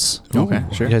Songz. Okay,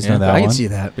 sure. You guys know that I one. can see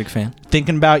that. Big fan.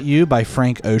 Thinking About You by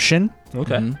Frank Ocean.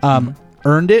 Okay.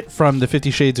 Earned It from the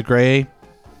 50 Shades of Grey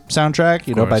soundtrack,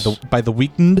 you know, by the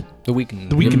Weeknd. The Weeknd.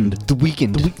 The Weeknd. The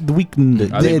Weekend. The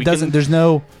Weeknd. Are they It doesn't. Weeknd? There's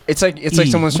no. It's like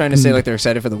someone's trying to say like they're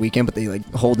excited for the weekend, but they like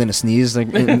hold in a sneeze like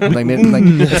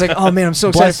it's like, oh man, I'm so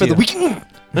excited Bless for the you. weekend.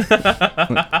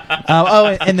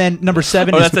 And then number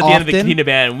 7 Oh, is that's at the often. end of the Cantina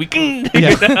band. We can.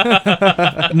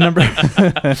 Yeah.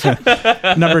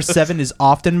 Number 7 is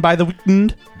often by the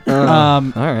Weeknd. All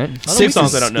right. 6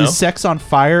 songs I don't know. is Sex on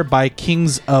Fire by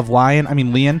Kings of Leon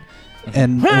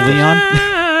and Leon.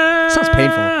 Sounds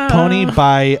painful. Pony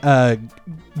by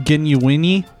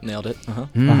Genuine. Nailed it. Uh-huh.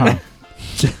 Uh-huh.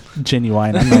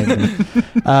 Genuine. I'm not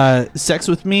even. Sex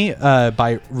with Me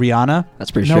by Rihanna.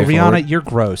 That's pretty No, straightforward. Rihanna, you're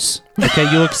gross. Okay,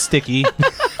 you look sticky.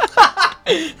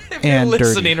 and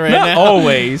Listening dirty. right Not now.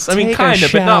 always. I mean, Take a kind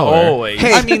of, but not shower. always.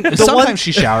 Hey, I mean, sometimes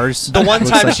she showers. the one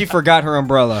time she forgot her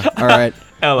umbrella. All right.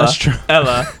 Ella. That's true.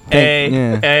 Ella.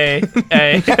 A.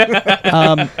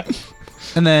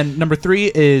 And then number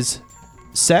 3 is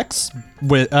Sex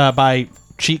with by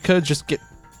Cheat Code. Just get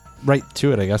right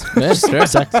to it, I guess. Yeah, sure.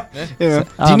 Sex. Yeah.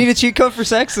 Do you need a cheat code for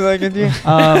sex? Like,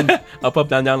 Up, up,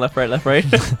 down, down, left, right, left, right.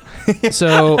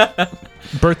 So,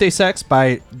 Birthday Sex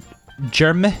by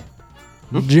Jeremy.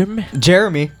 Jim.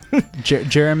 Jeremy.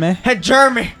 Jeremy. Hey,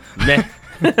 Jeremy. Meh.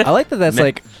 I like that that's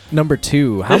like number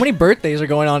 2. How many birthdays are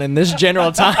going on in this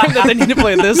general time that they need to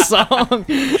play this song?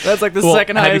 That's like the Well,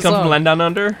 second have you highest come song. from Land Down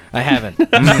Under? I haven't.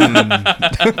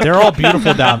 They're all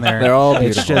beautiful down there. They're all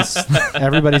It's beautiful. just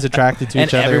everybody's attracted to And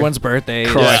each other. everyone's birthday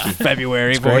Correct. is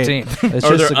February great. 14th. It's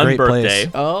Or just their a great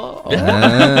unbirthday. place. Oh.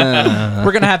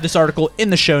 We're gonna have this article in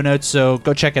the show notes, so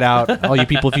go check it out, all you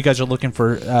people. If you guys are looking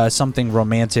for something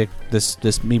romantic, this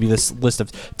list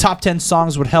of top 10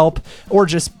 songs would help, or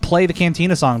just play the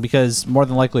Cantina song because more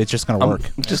than likely it's just gonna work.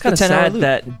 I'm just kind of 10-hour sad loop.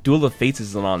 that Duel of Fates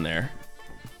isn't on there.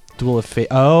 Duel of Fate.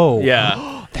 Oh,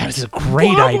 Yeah. that is a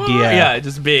great idea. Yeah,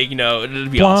 just big, you know,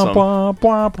 it'd be Bwah, awesome. bwah,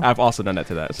 bwah, bwah. I've also done that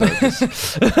to that. So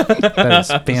just, That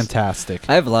is fantastic.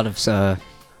 I have a lot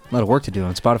of work to do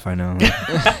on Spotify now.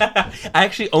 I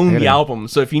actually own the Yeah. album,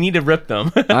 so if you need to rip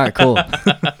them. All right, cool.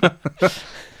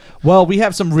 Well, we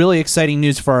have some really exciting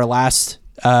news for our last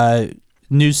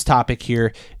news topic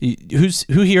here.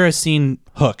 Who here has seen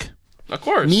Hook? Of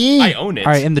course. Me. I own it.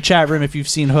 All right, in the chat room, if you've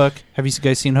seen Hook, have you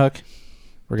guys seen Hook?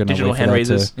 We're gonna Digital wait for hand that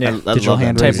raises. to- Yeah, I digital love that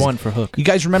hand movie. raises. Type 1 for Hook. You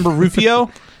guys remember Rufio?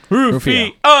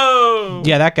 Rufio. Oh!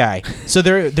 Yeah, that guy. So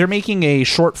they're making a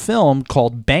short film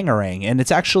called Bangarang, and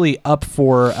it's actually up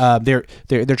for they're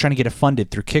trying to get it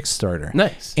funded through Kickstarter.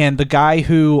 Nice. And the guy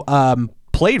who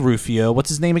played Rufio, what's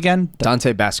his name again?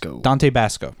 Dante Basco. Dante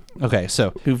Basco. Okay,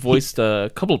 so Who voiced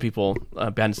a couple of people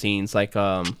behind the scenes, like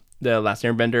the Last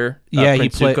Airbender. yeah, he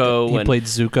Prince played Zuko, played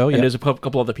Zuko. And Yeah. there's a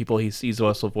couple other people he's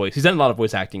also voiced. He's done a lot of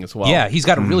voice acting as well. Yeah, he's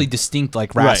got a really distinct,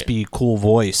 like raspy, cool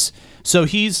voice. So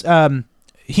he's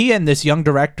he and this young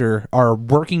director are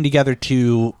working together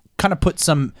to kind of put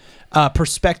some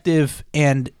perspective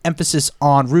and emphasis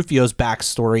on Rufio's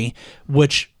backstory,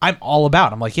 which I'm all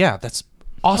about. I'm like, yeah, that's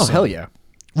awesome. Oh, hell yeah.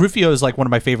 Rufio is like one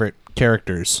of my favorite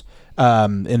characters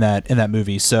in that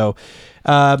movie. So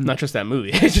Not just that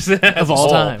movie. It's just of all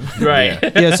time. Right.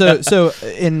 yeah, so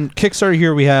in Kickstarter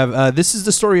here we have this is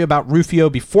the story about Rufio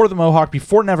before the Mohawk,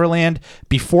 before Neverland,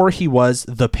 before he was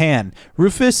the Pan.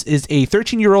 Rufus is a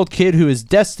 13-year-old kid who is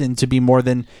destined to be more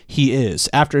than he is.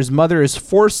 After his mother is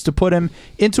forced to put him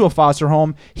into a foster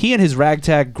home, he and his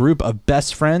ragtag group of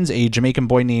best friends, a Jamaican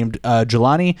boy named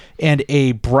Jelani and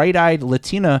a bright-eyed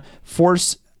Latina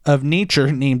force of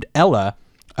nature named Ella,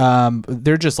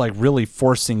 they're just like really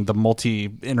forcing the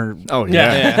Oh,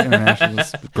 Yeah. international.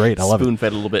 It's great. I love it. Spoon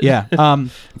fed a little bit. Yeah.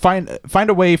 Find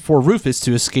a way for Rufus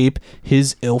to escape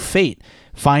his ill fate.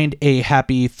 Find a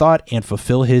happy thought and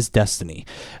fulfill his destiny.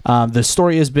 The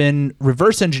story has been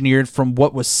reverse engineered from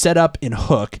what was set up in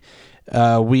Hook.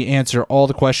 We answer all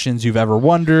the questions you've ever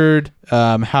wondered.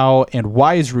 How and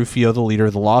why is Rufio the leader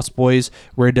of the Lost Boys?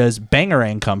 Where does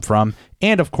Bangarang come from?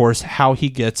 And of course, how he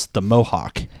gets the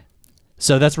Mohawk.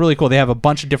 So that's really cool. They have a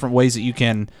bunch of different ways that you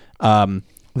can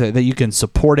that you can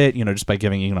support it. You know, just by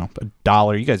giving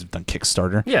 $1. You guys have done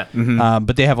Kickstarter. Yeah.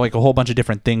 But they have like a whole bunch of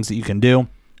different things that you can do.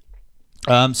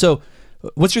 So,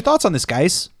 what's your thoughts on this,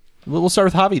 guys? We'll start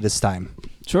with Javi this time.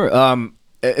 Sure.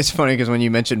 It's funny because when you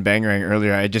mentioned Bangarang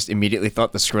earlier, I just immediately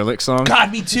thought the Skrillex song.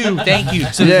 God, me too. Thank you.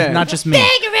 So Yeah. not just me.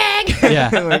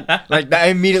 Yeah. like I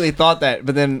immediately thought that,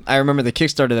 but then I remember the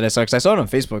Kickstarter that I saw because I saw it on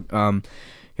Facebook.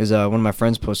 Because one of my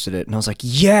friends posted it, and I was like,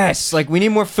 "Yes! Like we need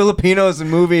more Filipinos in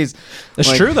movies." That's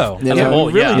Like, true, though. you As a know, whole,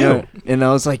 we really yeah. do. And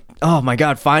I was like, "Oh my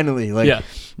god, finally!" Like, Yeah.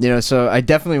 So I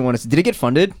definitely want to. Did it get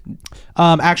funded?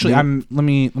 Actually, let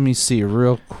me see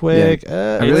real quick.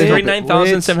 I really hope it-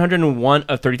 $39,701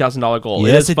 a $30,000 goal.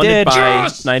 Yes, it it was funded did. by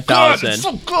Yes! 9,000.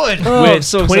 So good. Oh, with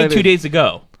so 22 excited. days to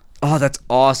go. Oh, that's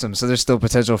awesome. So there's still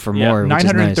potential for Yeah. more. Which is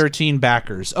nice. 913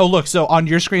 backers. Oh, look. So on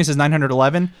your screen it says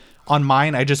 911. On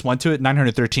mine, I just went to it.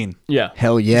 913. Yeah.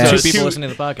 Hell yeah! Two So people two- listening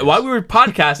to the podcast. While we were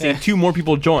podcasting, 2 more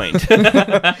people joined.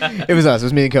 It was us. It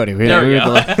was me and Cody. There we were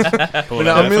go. But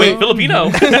no, I'm Wait, Filipino.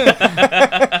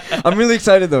 I'm really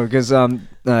excited though because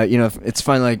it's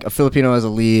finally like a Filipino as a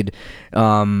lead,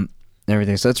 and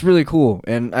everything. So it's really cool.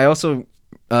 And I also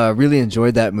really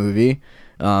enjoyed that movie.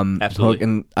 Absolutely. Hook,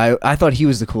 and I thought he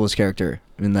was the coolest character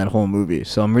in that whole movie.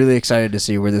 So I'm really excited to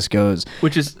see where this goes.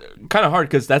 Which is kind of hard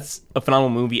because that's a phenomenal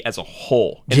movie as a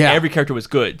whole. And Yeah. every character was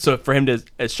good. So for him to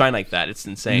shine like that, it's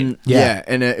insane. Yeah,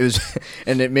 and it was,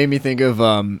 and it made me think of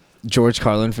George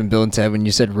Carlin from Bill and Ted when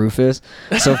you said Rufus.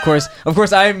 So of course,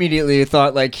 I immediately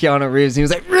thought like Keanu Reeves. He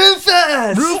was like Rufus.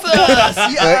 Yeah.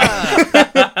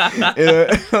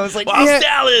 I was like, Wild yeah.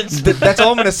 Stallions! That's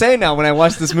all I'm gonna say now when I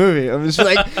watch this movie. I'm just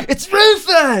like, it's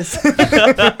Rufus.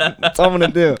 That's all I'm gonna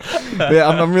do. But yeah,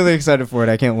 I'm really excited for it.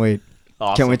 I can't wait.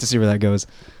 Awesome. Can't wait to see where that goes.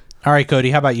 All right,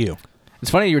 Cody. How about you?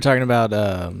 It's funny you were talking about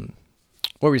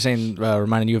what were you saying?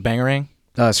 Reminding you of Bangarang?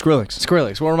 Skrillex.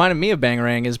 Skrillex. What reminded me of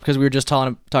Bangarang is because we were just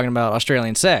talking about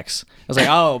Australian sex. I was like,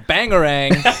 oh,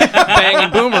 Bangarang, bang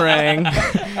and boomerang,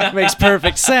 makes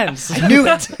perfect sense. I knew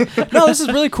it. No, this is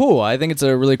really cool. I think it's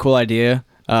a really cool idea.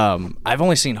 I've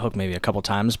only seen Hook maybe a couple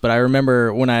times, but I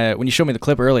remember when you showed me the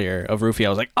clip earlier of Rufio, I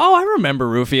was like, oh, I remember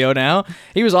Rufio now.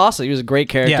 He was awesome. He was a great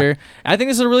character. I think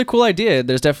this is a really cool idea.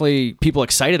 There's definitely people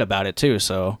excited about it too,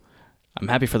 so I'm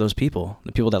happy for those people,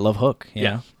 the people that love Hook. You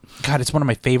know? God, it's one of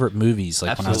my favorite movies.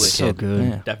 Like when I was a Absolutely. kid. So good.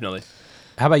 Yeah. Definitely.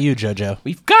 How about you, JoJo?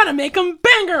 We've got to make them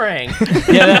bangarang.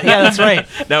 Yeah, that's right.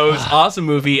 No, it was an awesome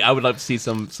movie. I would love to see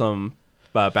some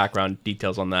background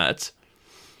details on that.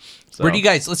 So. Where do you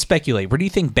guys? Let's speculate. Where do you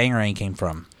think Bangarang came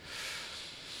from?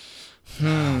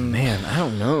 Man, I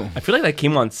don't know. I feel like that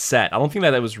came on set. I don't think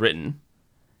that was written.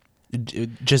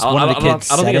 Just one of the kids.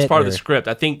 I don't think said it's part it, of the script.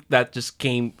 I think that just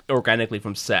came organically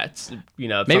from sets. Maybe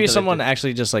something someone that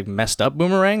actually just like messed up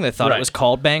Boomerang. They thought Right. it was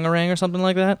called Bangarang or something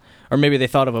like that. Or maybe they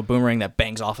thought of a boomerang that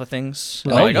bangs off of things. Oh,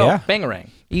 Like, yeah. Bangarang.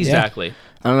 Easy. exactly.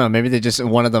 I don't know. Maybe they just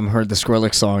one of them heard the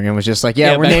Skrillex song and was just like,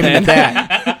 "Yeah, Yeah, we're back naming then. it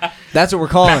that. That's what we're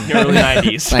calling In the early it.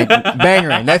 '90s. Like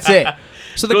Bangarang. That's it."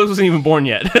 So Skrillex wasn't even born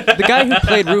yet. the guy who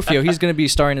played Rufio, he's going to be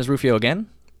starring as Rufio again?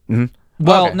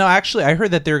 Well, Okay. no, actually, I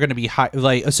heard that they're going to be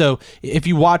like. So if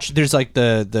you watch, there's like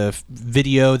the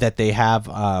video that they have,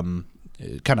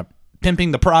 kind of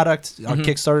pimping the product on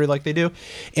Kickstarter, like they do,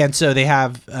 and so they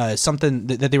have something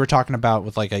that they were talking about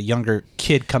with like a younger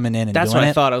kid coming in and That's doing what I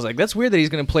it. thought. I was like, that's weird that he's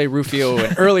going to play Rufio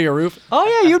an earlier Rufio.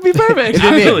 Oh, yeah, you'd be perfect.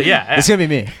 Absolutely, yeah. It's gonna be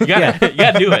me. You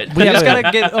gotta do it. We just got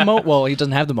to get a well, he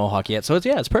doesn't have the mohawk yet, so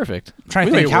it's perfect. I'm trying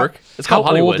to We think made it how, work. It's how called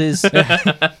Hollywood. old is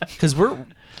because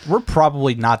we're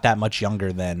probably not that much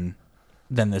younger than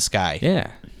this guy.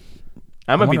 Yeah.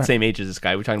 I might be wonder- the same age as this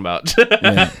guy we're talking about. I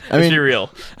Let's mean- be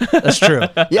real. That's true.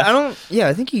 Yeah, I don't. Yeah,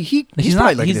 I think he's He's probably not-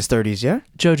 like in he's- his 30s. Yeah.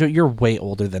 JoJo, you're way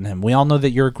older than him. We all know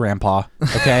that you're a grandpa.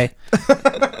 Okay,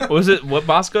 What was it? What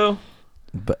Bosco?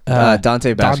 but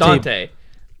Dante Basco. Dante.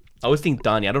 I always think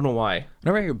Donnie. I don't know why.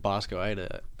 Whenever I hear Bosco, I had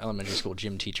a elementary school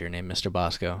gym teacher named Mr.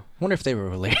 Bosco. I wonder if they were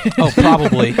related. oh,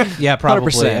 probably. Yeah,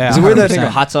 probably. 100%. Yeah, Is it weird that I think 100%.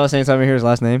 of hot sauce anytime I hear his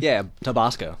last name? yeah,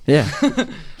 Tabasco. Yeah.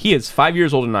 He is 5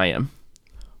 years older than I am.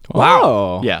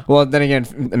 Wow. Yeah. Well, then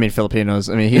again, I mean Filipinos.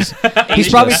 I mean he's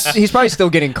Asians. he's probably still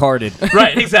getting carded.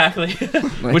 Right. Exactly.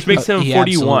 Which makes him He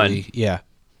 41. absolutely- Yeah.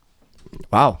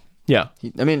 Wow. Yeah.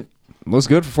 I mean, looks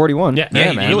good for 41. Yeah.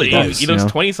 Yeah, he man. really He is. does, He looks you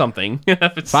know. 20 something.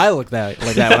 If I look like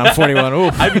that when I'm 41,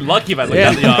 oof. I'd be lucky if I looked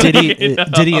Yeah. that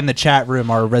young. Diddy in the chat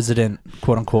room, our resident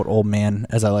quote unquote old man,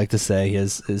 as I like to say,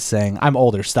 is saying, "I'm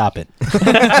older. Stop it."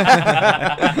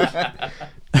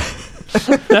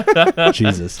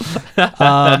 Jesus.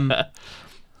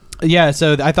 Yeah,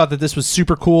 so I thought that this was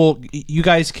super cool. You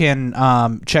guys can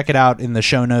check it out in the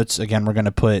show notes. Again, we're going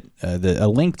to put a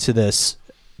link to this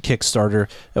Kickstarter.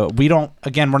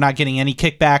 We're not getting any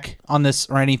kickback on this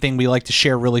or anything. We like to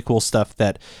share really cool stuff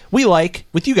that we like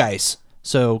with you guys.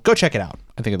 So go check it out.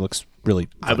 I think it looks really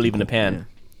I believe in the pan.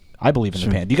 I believe in the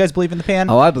pan. Do you guys believe in the pan?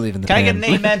 Oh, I believe in the Can I pan. get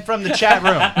an amen from the chat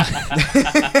room?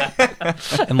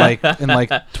 in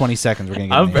like 20 seconds, we're gonna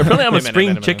get an amen. Apparently, I'm a Wait a minute, spring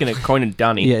wait a minute. chicken according to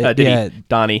Donnie. Yeah, Diddy. yeah.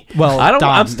 Donnie. Well, I don't.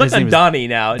 Don. I'm stuck His name on is- Donnie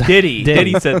now. Diddy.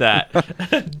 Diddy. Diddy said that.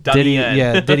 Diddy, Donnie.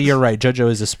 yeah, Diddy, you're right. JoJo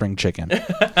is a spring chicken.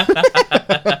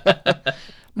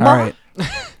 All right.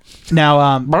 Now,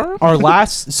 our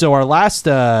last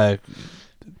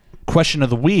question of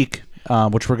the week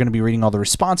which we're going to be reading all the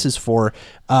responses for,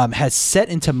 has set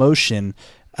into motion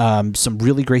some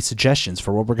really great suggestions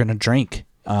for what we're going to drink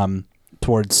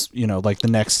towards, like the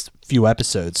next few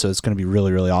episodes. So it's going to be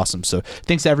really, really awesome. So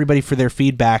thanks to everybody for their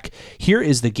feedback. Here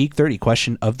is the Geek 30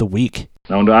 question of the week.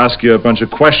 I want to ask you a bunch of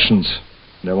questions,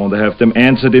 and I want to have them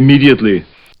answered immediately.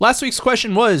 Last week's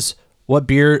question was, what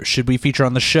beer should we feature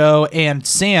on the show? And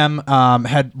Sam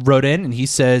had wrote in, and he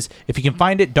says, if you can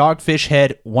find it, Dogfish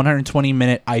Head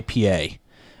 120-minute IPA.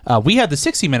 We had the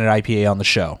 60-minute IPA on the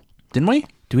show, didn't we?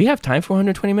 Do we have time for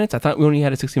 120 minutes? I thought we only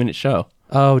had a 60-minute show.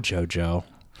 Oh, JoJo.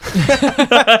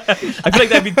 I feel like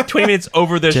that'd be 20 minutes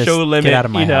over the Just show limit. get out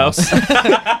of my house.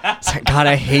 It's like, God,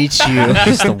 I hate you.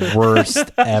 It's the worst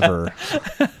ever.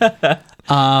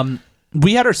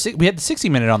 We had the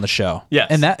 60-minute on the show. Yes.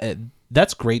 And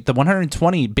that's great. The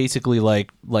 120 basically like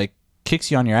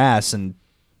kicks you on your ass and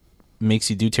makes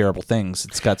you do terrible things.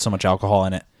 It's got so much alcohol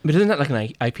in it. But isn't that like an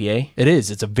IPA? It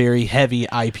is. It's a very heavy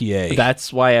IPA.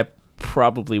 That's why I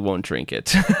probably won't drink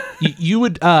it. You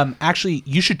would actually,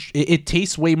 you should. It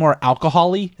tastes way more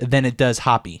alcohol-y than it does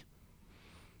hoppy,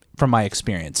 from my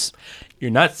experience. You're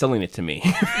not selling it to me.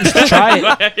 Try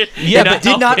it. Yeah, but It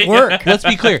did not work. let's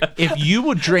be clear. If you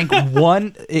would drink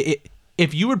one,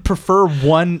 if you would prefer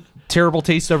one terrible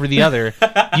taste over the other,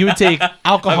 you would take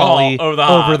alcohol over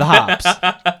the hops.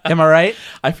 Am I right?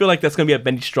 I feel like that's going to be a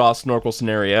Bendy Straw snorkel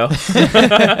scenario.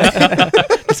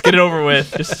 Just get it over with.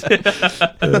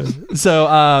 So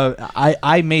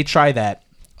I may try that.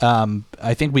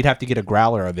 I think we'd have to get a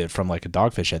growler of it from like a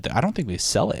Dogfish Head. I don't think they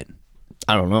sell it.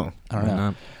 I don't know. I don't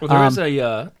know. Well, there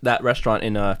is that restaurant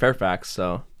in Fairfax,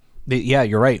 so... Yeah,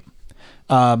 you're right.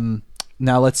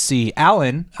 Now let's see.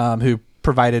 Alan, who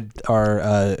provided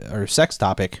our sex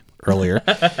topic earlier,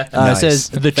 says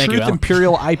the Thank you, Truth Alan.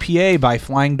 Imperial IPA by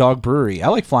Flying Dog Brewery. I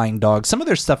like Flying Dog. Some of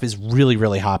their stuff is really,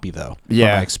 really hoppy though. From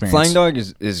my experience. Flying Dog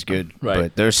is good, Right.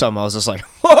 but there's some I was just like,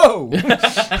 whoa.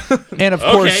 And of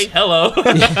course, Okay, hello.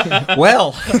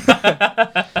 Well,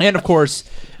 and of course,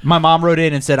 my mom wrote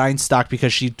in and said Einstock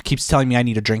because she keeps telling me I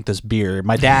need to drink this beer.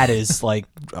 My dad is like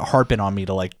harping on me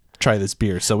to like try this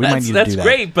beer, so we might need to do that. That's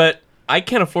great, but I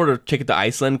can't afford a ticket to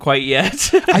Iceland quite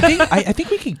yet. I think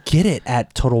we could get it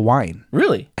at Total Wine.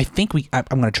 Really? I think I'm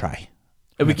gonna try.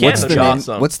 If we can, what's that'd the be name?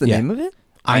 awesome. What's the Yeah. name of it?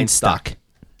 Einstock.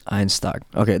 Einstock.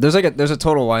 Okay, there's a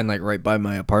Total Wine like right by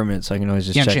my apartment, so I can always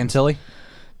just Yeah, check. Chantilly.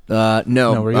 No,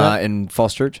 where you at? in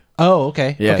Falls Church. Oh,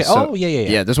 okay. Yeah. Okay. so- Yeah.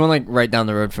 Yeah, there's one like right down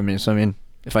the road from me. So I mean,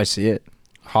 if I see it,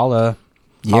 Holla.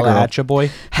 Yeah, Holla girl. at ya, boy.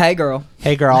 hey girl.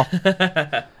 Hey, girl.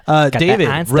 David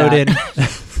Einstock. wrote in.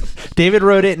 David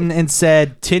wrote it and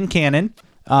said Tin Cannon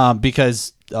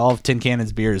because all of Tin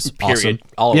Cannon's beer is Period. awesome.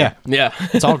 All of Yeah. it. Yeah.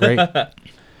 It's all great.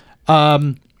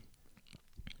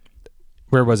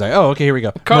 Where was I? Oh, okay, here we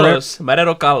go. Carlos,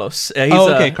 Marero Carlos. He's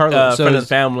okay, Carlos. So friend of is-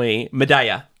 the family,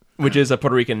 Medalla, which is a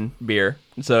Puerto Rican beer.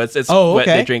 So it's Oh, what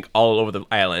okay. they drink all over the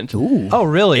island. Oh,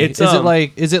 really? It's, Is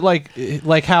it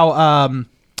like how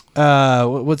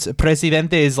what's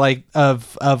Presidente is like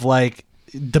of like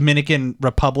Dominican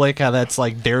Republic? How that's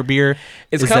like their beer.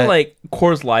 It's Is kind of that- like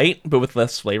Coors Light, but with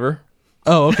less flavor.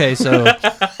 Oh, okay. So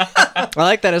I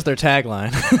like that as their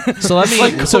tagline. so let me.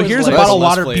 like So Coors here's a Light. bottle of Less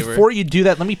water. flavor. Before you do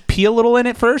that, let me pee a little in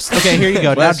it first. Okay, here you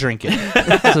go. Now drink it.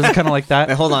 So it's kind of like that.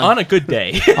 Hey, hold on. On a good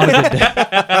day. On a good day.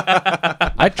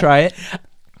 I'd try it.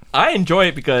 I enjoy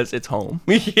it because it's home.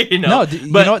 you know? No,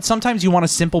 you know what? Sometimes you want a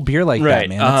simple beer like that, Right.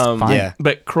 man. That's fine. yeah.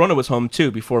 But Corona was home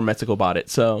too before Mexico bought it.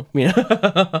 So,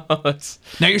 it's,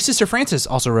 Now your sister Frances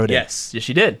also wrote yes,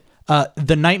 she did.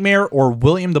 The Nightmare or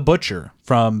William the Butcher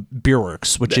from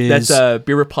Beerworks, which is That's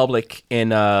Beer Republic in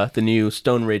the new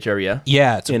Stone Ridge area.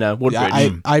 yeah, it's in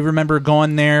Woodbridge. I remember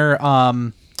going there.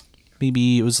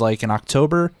 Maybe it was like in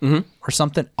October or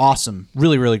something. Awesome,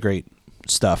 really, really great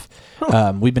stuff.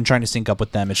 We've been trying to sync up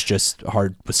with them. It's just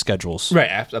hard with schedules. Right,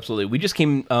 absolutely. We just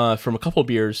came from a couple of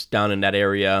beers down in that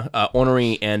area.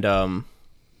 Ornery and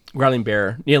Growling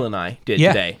Bear, Neil and I did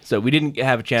Yeah. today. So we didn't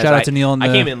have a chance. Shout out to Neil in I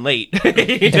the- came in late. in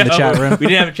the chat room. We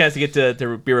didn't have a chance to get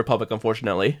to Beer Republic,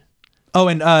 unfortunately. Oh,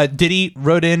 and Diddy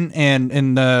wrote in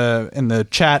the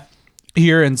chat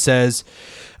here and says,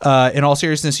 in all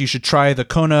seriousness, you should try the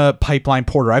Kona Pipeline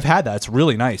Porter. I've had that. It's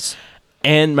really nice.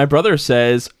 And my brother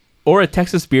says, or a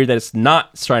Texas beer that is not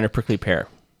Shriner Prickly Pear.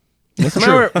 What's the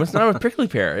matter with Prickly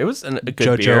Pear? It was a good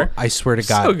Jojo, beer. I swear to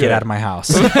God, So get good. out of my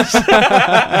house.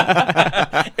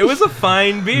 It was a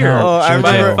fine beer. No, Oh, I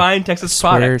By remember- a fine Texas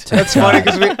Swear product. to That's God.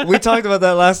 funny because we talked about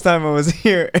that last time I was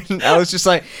here, and I was just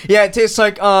like, yeah, it tastes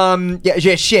like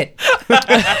yeah shit.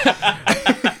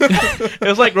 It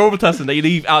was like Robitussin that you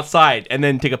leave outside and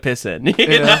then take a piss in.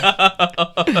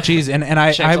 Jeez, and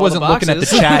I all wasn't the looking at the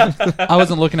boxes. chat. I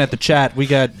wasn't looking at the chat. We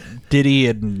got Diddy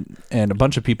and a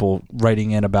bunch of people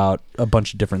writing in about a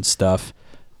bunch of different stuff.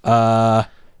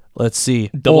 Let's see.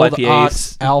 Double Old IPAs.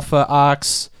 Ox, Alpha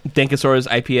Ox. Dankosaurus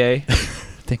IPA.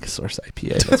 Thinkosaurus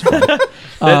IPA. That's funny.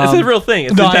 It's a real thing.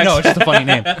 It's No, in I know. text. It's just a funny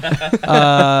name.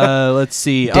 Let's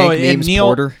see. Dank and names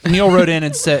Porter. Neil wrote in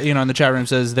and said, in the chat room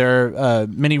says there are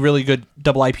many really good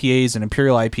double IPAs and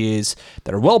imperial IPAs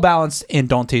that are well balanced and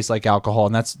don't taste like alcohol,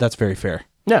 and that's very fair.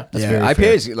 Yeah, very fair.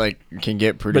 IPAs like can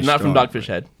get pretty, but not from strong. Dogfish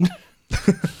Head.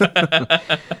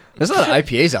 There's a lot of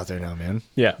IPAs out there now, man.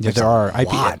 Yeah. Yeah, there are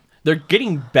IPAs. They're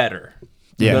getting better.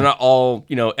 Yeah. They're not all,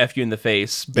 F you in the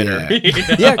face bitter.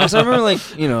 Yeah, because I remember like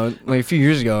a few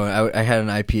years ago, I had an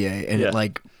IPA and Yeah. it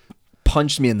like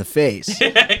punched me in the face.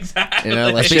 Exactly.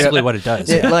 Like That's basically what it does.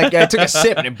 Like I took a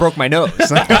sip and it broke my nose.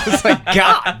 I was like,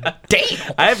 God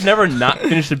damn. I have never not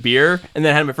finished a beer and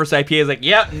then had my first IPA. I was like,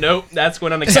 yeah, nope, that's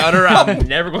going on the counter. I'm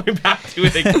never going back to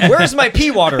it again. Where's my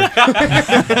pea water? You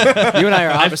and I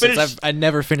are opposites. finished- I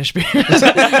never finish beers.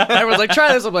 Everyone's like,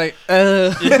 try this. I'm like,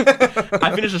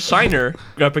 I finished a Shiner,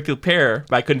 got a particular pair,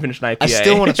 but I couldn't finish an IPA. I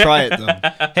still want to try it though.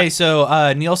 Hey,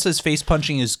 so Neil says face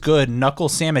punching is good. Knuckle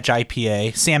Sandwich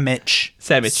IPA. Sandwich.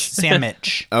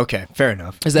 Okay, fair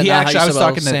enough. Is that He not actually- how I you was spell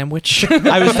talking to- sandwich?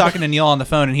 I was talking to Neil on the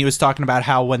phone, and he was talking about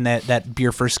how when that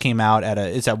beer first came out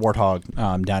it's at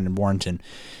Warthog down in Warrenton.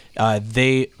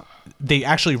 They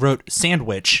actually wrote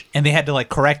sandwich, and they had to like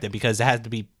correct it because it had to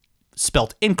be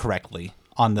spelt incorrectly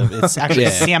on the. It's actually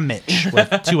sandwich with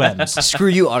 2 M's. Screw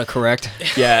you,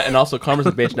 autocorrect. Yeah, and also Karma's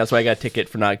a bitch, and that's why I got a ticket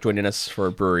for not joining us for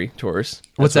brewery tours.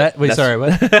 What's that? Wait, sorry.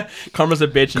 What? Karma's a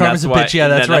bitch, and Karma's that's a why, bitch, yeah,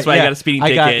 that's that's right, why yeah. I got a speeding I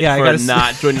ticket got for a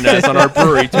not joining us on our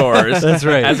brewery tours. That's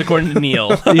right. As according to Neil.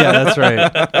 Yeah, that's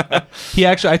right.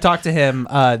 I talked to him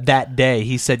that day.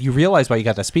 He said, "You realize why you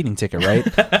got that speeding ticket, right?"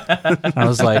 And I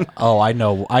was like, "Oh, I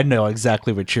know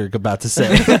exactly what you're about to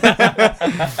say."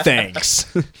 Thanks.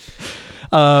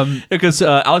 Because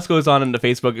Alex goes on into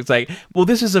Facebook. It's like, well,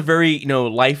 this is a very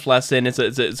life lesson. It's a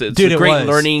Dude, it great was.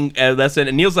 learning lesson.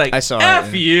 And Neil's like, I saw it,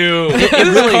 F yeah. you. It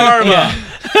really, yeah.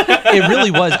 It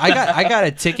really was. I got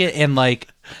a ticket, and like,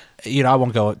 I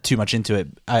won't go too much into it.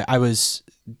 I was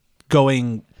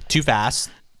going too fast.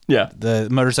 Yeah. The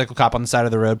motorcycle cop on the side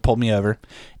of the road pulled me over,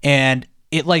 and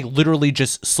it like literally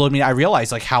just slowed me. I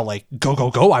realized like how like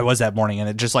go I was that morning, and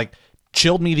it just like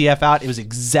chilled me the F out. It was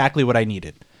exactly what I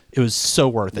needed. It was so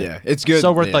worth it. Yeah, it's good.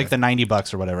 So worth Yeah. like the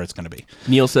 $90 or whatever it's going to be.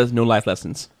 Neil says no life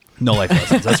lessons. No life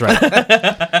lessons. That's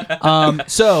right.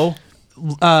 So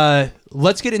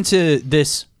let's get into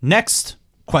this next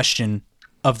question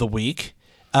of the week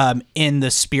in the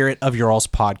spirit of your all's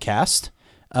podcast.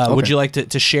 Would you like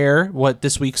to share what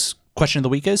this week's question of the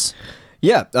week is?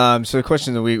 Yeah. So the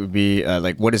question of the week would be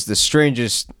like, what is the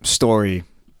strangest story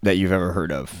that you've ever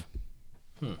heard of?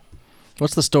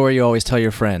 What's the story you always tell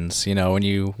your friends? When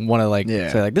you want to like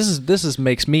Yeah. say like this is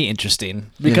makes me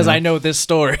interesting because I know this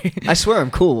story. I swear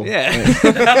I'm cool. Yeah.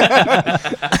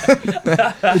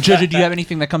 Jojo, do you have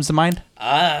anything that comes to mind?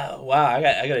 Wow.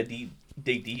 I got to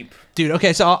dig deep. Dude,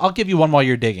 okay, so I'll give you one while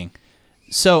you're digging.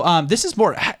 So this is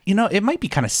more, it might be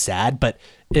kind of sad, but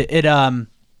it's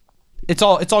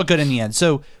all good in the end.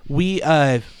 So we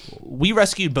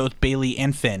rescued both Bailey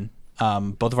and Finn,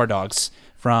 both of our dogs,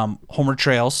 from Homeward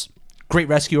Trails. Great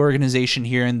rescue organization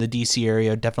here in the DC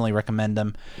area. Definitely recommend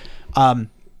them. I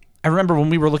remember when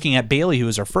we were looking at Bailey, who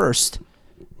was our first,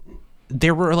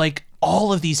 there were like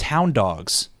all of these hound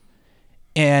dogs,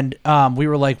 and we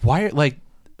were like, why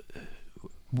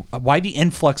the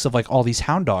influx of like all these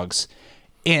hound dogs?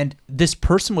 And this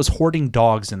person was hoarding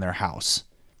dogs in their house.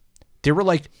 There were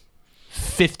like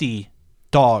 50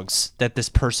 dogs that this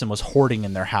person was hoarding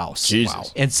in their house. Jesus. Wow.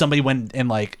 And somebody went and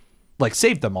like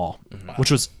saved them all,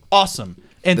 which was awesome.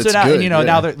 And That's so now, good, now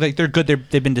yeah. they're good.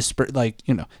 They've been dispersed,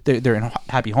 they're in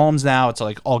happy homes now. It's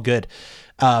like all good.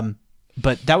 But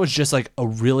that was just like a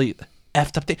really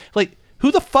effed up thing. Like,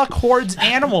 who the fuck hoards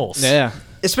animals? Yeah.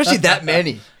 Especially that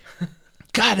many.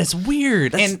 God, it's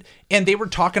weird. And they were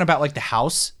talking about like the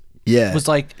house Yeah. was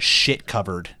like shit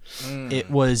covered. It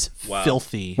was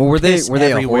filthy. Well, were they Piss a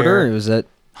everywhere. hoarder? Was that?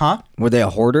 Huh? Were they a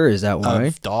hoarder? Is that why?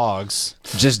 Of dogs.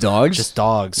 Just dogs? Just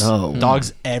dogs. Oh.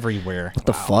 Dogs everywhere. What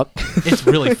the fuck? It's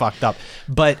really fucked up.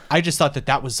 But I just thought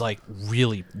that was like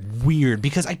really weird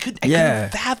because I couldn't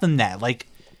fathom that. Like,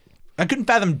 I couldn't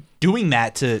fathom doing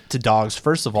that to dogs,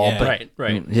 first of all. Yeah. But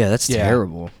Right. Yeah, that's Yeah.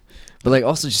 terrible. But like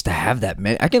also just to have that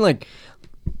many, I can like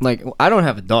like I don't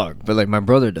have a dog, but like my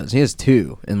brother does. He has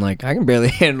 2, and like I can barely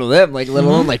handle them. Like let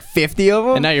alone like 50 of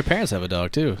them. And now your parents have a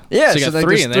dog too. Yeah, so you got like,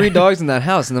 3 there's in there. 3 dogs in that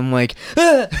house, and I'm like,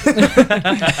 it's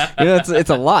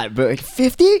a lot, but like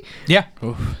 50? Yeah.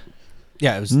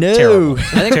 Yeah, it was No. terrible. I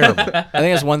think terrible. I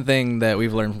think that's one thing that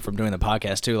we've learned from doing the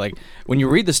podcast too. Like when you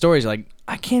read the stories, you're like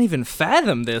I can't even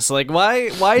fathom this. Like why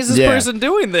is this person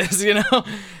doing this? You know,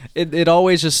 it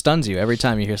always just stuns you every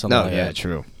time you hear something like that.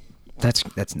 True.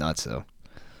 That's nuts though.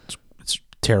 It's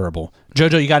terrible.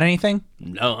 Jojo, you got anything?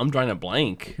 No, I'm drawing a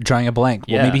blank. You're drawing a blank.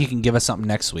 Well, Yeah. maybe he can give us something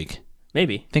next week.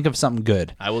 Maybe. Think of something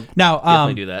good. I will Now,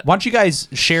 definitely do that. Why don't you guys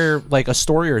share like a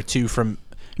story or two from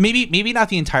maybe not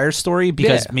the entire story,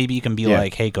 because maybe you can be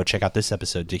like, hey, go check out this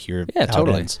episode to hear Yeah, how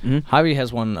totally. it ends. Javi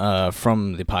has one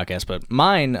from the podcast, but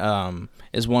mine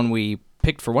is one we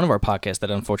picked for one of our podcasts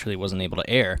that unfortunately wasn't able to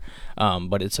air.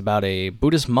 But it's about a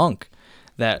Buddhist monk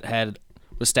that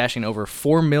was stashing over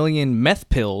 4 million meth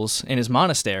pills in his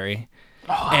monastery,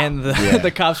 and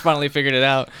the cops finally figured it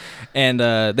out, and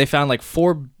they found like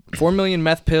 4 million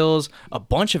meth pills, a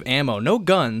bunch of ammo, no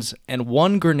guns, and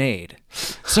 1 grenade.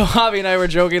 So Javi and I were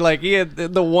joking like he had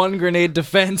the 1 grenade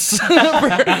defense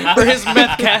for his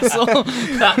meth castle.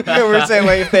 We're saying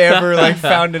like if they ever like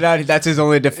found it out, that's his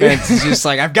only defense. He's just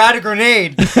like, I've got a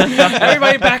grenade.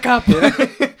 Everybody back up.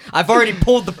 I've already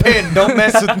pulled the pin. Don't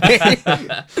mess with me.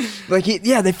 Like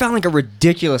they found like a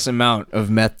ridiculous amount of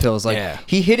meth pills. Like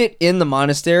he hid it in the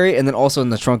monastery and then also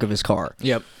in the trunk of his car.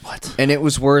 Yep. What? And it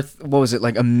was worth, what was it,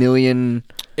 like $1 million?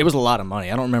 It was a lot of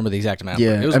money. I don't remember the exact amount.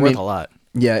 Yeah, But it was worth a lot.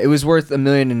 Yeah, it was worth $1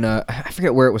 million in I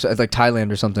forget where it was, like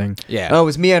Thailand or something. Yeah. Oh, it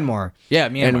was Myanmar. Yeah,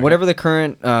 Myanmar. And whatever the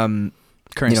current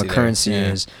currency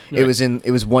there. is,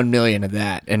 it was 1 million of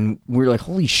that, and we were like,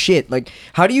 holy shit! Like,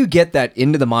 how do you get that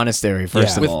into the monastery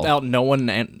first of all? Without no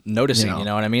one noticing? You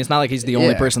know what I mean? It's not like he's the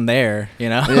only person there. You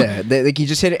know? Yeah, like he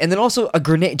just hit it, and then also a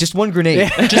grenade, just 1 grenade,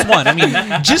 Just one. I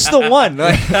mean, just the one.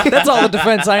 Like, That's all the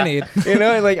defense I need. you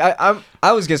know, like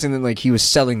I was guessing that like he was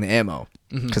selling the ammo.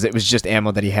 Because it was just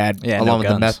ammo that he had along with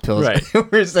guns. the meth pills. Right. We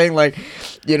were saying like,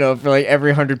 you know, for like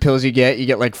every 100 pills you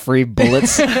get like free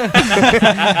bullets. It's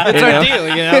our deal,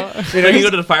 you know? Then you go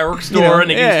to the fireworks store and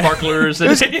they give you sparklers.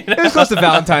 And, It was close to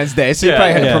Valentine's Day, so he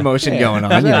probably had a promotion going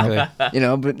on. Exactly. You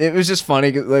know, but it was just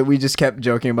funny. Like we just kept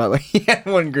joking about like he had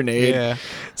 1 grenade. Yeah.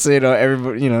 So you know,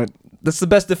 everybody, you know, that's the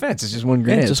best defense. It's just 1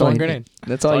 grenade. it's just That's all 1 you grenade. need.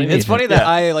 That's all you need. It's funny that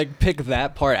I like pick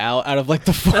that part out of like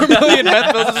the 4 million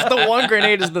meth pills. It's the 1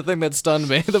 grenade is the thing that stunned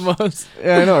me the most.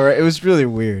 Yeah, I know, right? It was really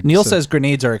weird. Neil So- says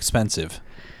grenades are expensive.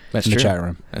 That's in true. the chat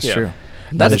room. That's Yeah. true. That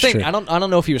That's the is thing. true. I don't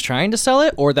know if he was trying to sell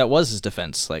it or that was his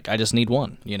defense. Like I just need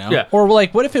 1. You know? Yeah. Or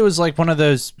like, what if it was like one of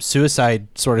those suicide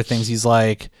sort of things? He's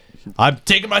like, I'm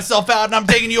taking myself out and I'm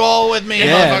taking you all with me.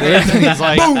 motherfuckers. And he's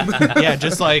like, boom. Yeah,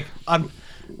 just like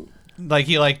like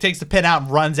he like takes the pin out and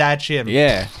runs at you. And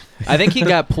Yeah. I think he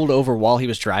got pulled over while he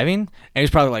was driving, and he was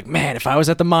probably like, "Man, if I was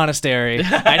at the monastery,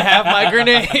 I'd have my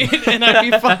grenade and I'd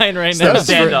be fine right now."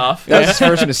 standoff. That was his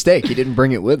first mistake. He didn't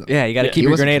bring it with him. Yeah, you got to keep He your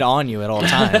wasn't- grenade on you at all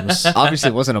times. Obviously,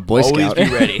 it wasn't a Boy Always Scout.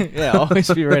 be ready. Yeah, always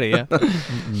be ready. Yeah.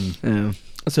 Yeah.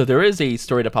 So there is a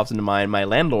story that pops into mind. My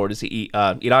landlord is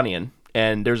Iranian,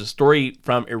 and there's a story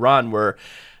from Iran where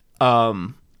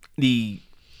the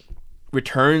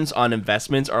returns on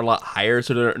investments are a lot higher,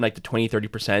 so they're like the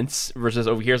 20-30% versus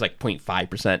over here is like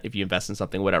 0.5% if you invest in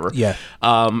something, whatever. Yeah.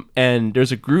 And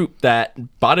there's a group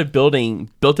that bought a building,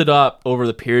 built it up over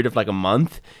the period of like a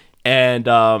month, and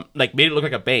like made it look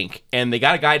like a bank. And they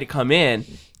got a guy to come in.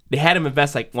 They had him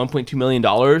invest like $1.2 million.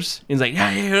 And he's like, yeah.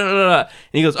 And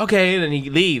he goes, okay. And then he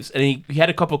leaves. And he had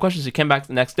a couple of questions. He came back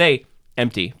the next day,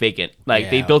 empty, vacant. Like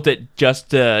they built it just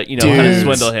to, you know, kind of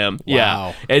swindle him. Wow.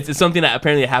 Yeah. It's something that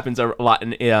apparently happens a lot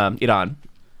in Iran.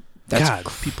 God,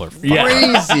 people are fucking.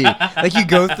 Crazy. Like you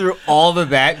go through all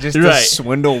of that just to Right.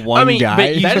 swindle one guy.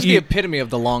 but That is the you- epitome of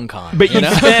the long con. But you know?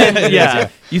 spend,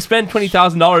 you spend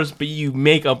 $20,000, but you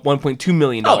make up $1.2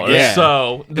 million. Oh, yeah.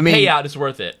 So the I mean- payout is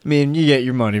worth it. I mean, you get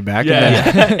your money back. Yeah,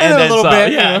 And then, and then a little some.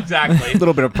 bit. Yeah, you know, exactly. a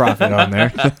little bit of profit on there.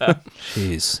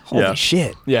 Jeez. Holy Yeah.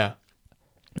 shit. Yeah.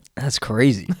 That's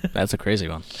crazy. That's a crazy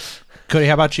one. Cody,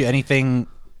 how about you? Anything?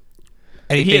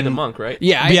 He had the monk, right?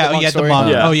 Yeah, Yeah, he had the story.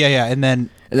 monk. Yeah. Oh yeah. And then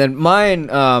And then mine,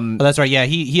 oh, that's right. Yeah,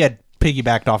 he had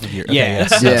piggybacked off of your. Okay, Yeah,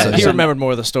 yes. Yeah. So- he so- remembered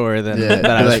more of the story than yeah, that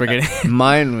I was like, forgetting.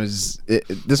 mine was,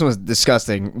 this one was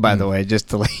disgusting, by the way, just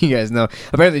to let you guys know.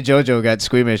 Apparently JoJo got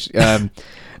squeamish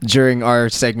during our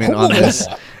segment on this.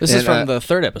 This is And, from the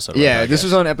 3rd episode. Yeah, this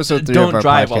was on episode 3 of Don't our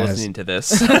drive podcast. while listening to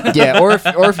this. Yeah, or if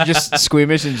you're just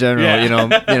squeamish in general, Yeah. you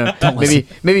know,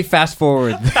 maybe fast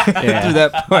forward through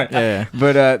that part. Yeah.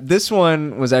 But this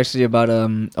one was actually about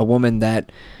a woman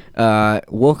that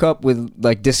woke up with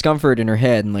like discomfort in her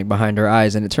head and like behind her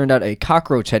eyes, and it turned out a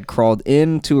cockroach had crawled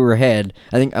into her head.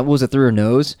 I think was it through her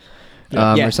nose,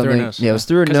 Yeah, or through her something? nose. Yeah, it was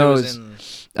through her 'Cause it was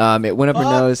nose. in- It went up her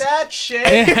nose. that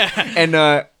shit.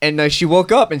 And she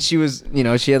woke up and she was,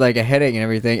 she had like a headache and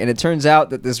everything. And it turns out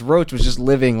that this roach was just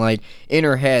living like in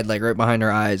her head, like right behind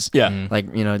her eyes. Yeah. Like,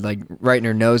 like right in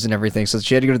her nose and everything. So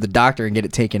she had to go to the doctor and get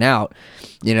it taken out,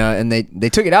 and they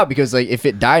took it out because like if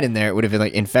it died in there, it would have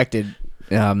like infected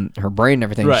her brain and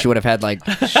everything. Right. She would have had like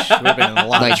would have been in a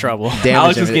lot like of trouble. damage.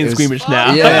 Alex and is it getting was- squeamish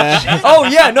now. Yeah. Oh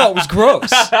yeah, no, it was gross.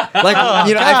 Like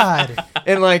God.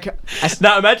 and like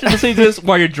Now imagine listening to this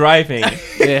while you're driving.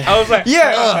 Yeah. I was like,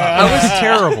 yeah, I was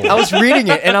terrible. I was reading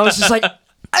it and I was just like,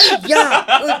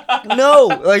 no,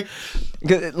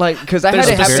 because I There's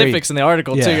had to have specifics in the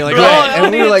article Yeah. too. You're like, Right. oh, I don't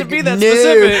and we need were it like, to be that no.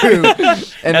 specific.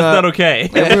 And, that's not okay.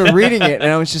 and we were reading it,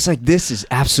 and I was just like, "This is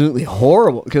absolutely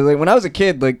horrible." Because like when I was a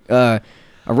kid, like a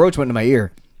roach went in my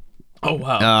ear. Oh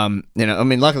wow. I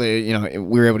mean, luckily,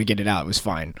 we were able to get it out. It was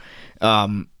fine.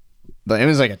 But it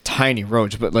was like a tiny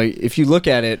roach. But like if you look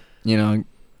at it, in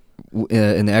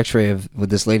the X-ray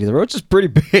with this lady, the roach is pretty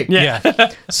big.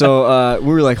 Yeah. So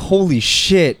we were like, "Holy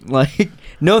shit!" Like,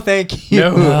 no, thank you.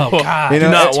 No. Oh, God. You know,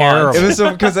 Do not want. It was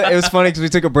because it was funny because we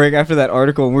took a break after that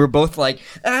article and we were both like,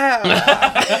 like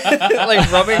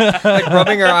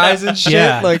rubbing our eyes and shit.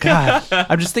 Yeah. Like, God.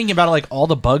 I'm just thinking about like all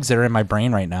the bugs that are in my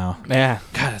brain right now. Yeah.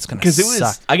 God, that's gonna Because it suck.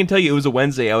 was, I can tell you, it was a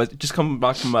Wednesday. I was just coming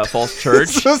back from false church.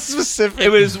 so specific. It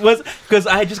was because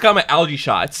I had just got my allergy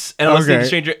shots, and I was seeing a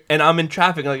stranger, and I'm in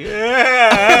traffic, like,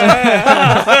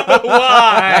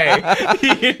 why?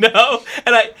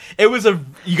 And it was the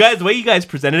way you guys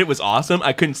presented it was awesome.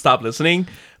 I couldn't stop listening,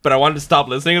 but I wanted to stop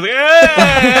listening. I was like,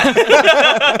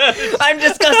 I'm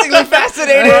disgustingly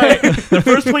fascinated. Right. The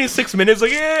first 26 minutes,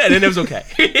 like, and then it was okay.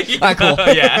 Cool.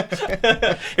 Yeah,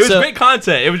 it was So- great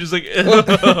content. It was just like, in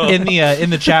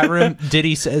the chat room,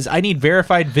 Diddy says, "I need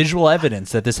verified visual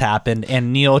evidence that this happened,"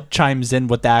 and Neil chimes in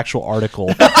with the actual article.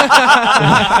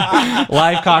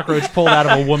 Live cockroach pulled out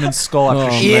of a woman's skull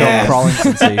after she felt yes. crawling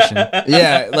sensation.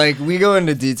 Yeah, like we go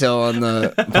into detail on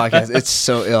the podcast. It's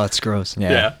it's gross.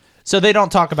 yeah. So they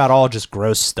don't talk about all just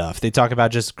gross stuff. They talk about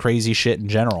just crazy shit in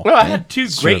general. Well, I had two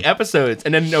great episodes,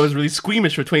 and then I was really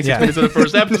squeamish for 26 minutes of the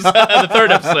first episode, the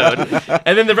third episode,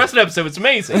 and then the rest of the episode was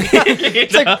amazing.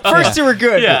 It's like first two were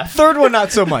good. Yeah. Third one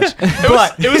not so much.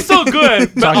 But it was still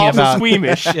good, but Talking also about-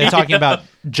 squeamish. Yeah, talking about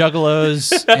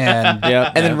juggalos and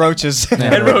Yep. and then roaches.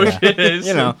 And roaches,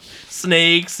 You know. and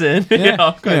snakes, and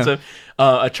all kinds of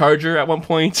a charger at one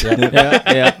point.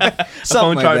 Yeah.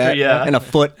 Something like charger, that. yeah. And a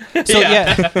foot. So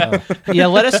yeah,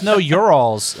 let us know your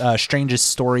all's strangest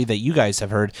story that you guys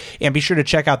have heard, and be sure to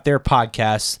check out their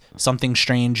podcast, Something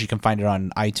Strange. You can find it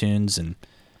on iTunes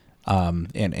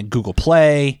and Google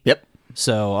Play. Yep.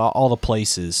 So all the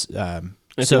places.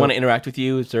 If So they want to interact with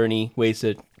you, is there any ways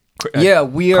to? Yeah,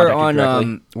 we are contact you on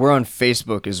directly? we're on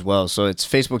Facebook as well. So it's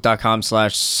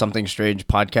facebook.com/something strange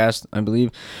podcast, I believe.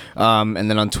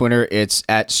 And then on Twitter it's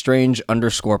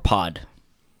 @strange_pod.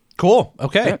 Cool.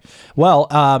 Okay. Well,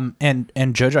 and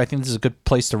Jojo, I think this is a good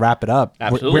place to wrap it up.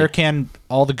 Absolutely. Where can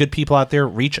all the good people out there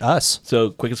reach us?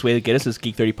 So quickest way to get us is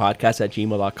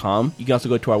geek30podcast@gmail.com. You can also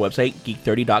go to our website,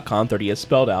 geek30.com, 30 is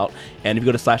spelled out. And if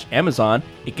you go to /Amazon,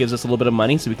 it gives us a little bit of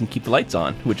money so we can keep the lights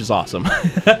on, which is awesome.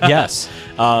 Yes.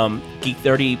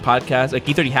 Geek30 podcast,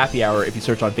 Geek30 Happy Hour, if you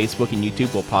search on Facebook and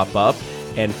YouTube, will pop up.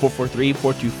 And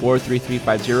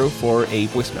 443-424-3350 for a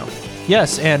voicemail.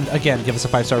 Yes, and again, give us a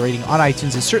 5-star rating on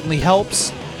iTunes. It certainly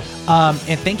helps.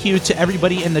 And thank you to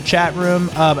everybody in the chat room.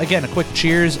 Again, a quick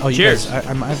cheers. Oh, you Cheers. guys,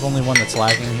 I'm the only one that's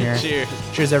lagging here. Cheers.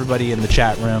 Cheers, everybody in the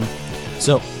chat room.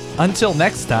 So until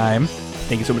next time,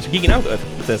 Thank you so much for geeking out with us.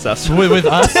 with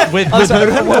us, with That's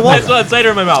not cider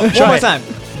in my mouth. One more time.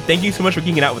 Thank you so much for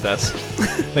geeking out with us.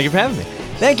 Thank you for having me.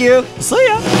 Thank you. see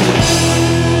ya.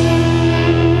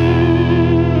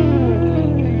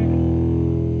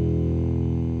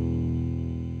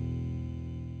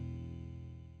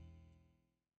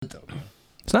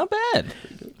 It's not bad.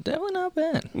 Definitely not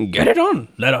bad. Get it on.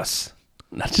 Let us.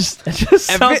 That just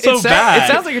sounds so bad.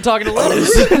 It sounds like you're talking to letters.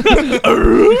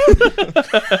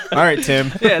 All right,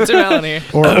 Tim. Yeah, Tim Allen here.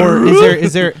 Or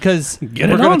is there because we're it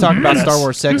going on, to talk about yes. Star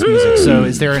Wars sex music. So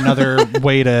is there another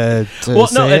way to Well,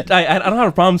 say no, it? I don't have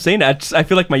a problem saying that. I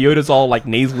feel like my Yoda's all like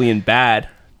nasally and bad.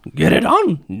 Get it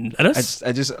on. Let us.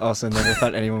 I just also never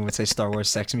thought anyone would say Star Wars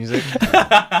sex music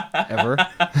ever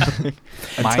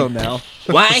until now.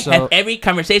 Why So- has every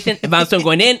conversation about someone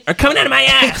going in or coming out of my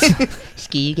ass?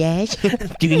 Screw you guys.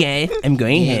 Do you guys? I'm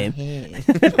going home.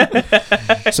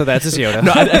 So that's his Yoda.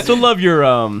 No, I still love your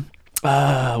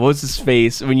what was his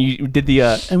face when you did the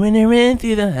and when I ran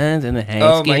through the hands and the hands.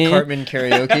 Oh, my Cartman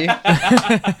karaoke.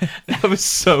 That was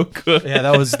so good. Yeah,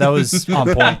 that was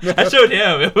on point. I showed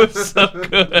him. It was so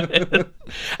good.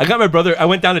 I got my brother. I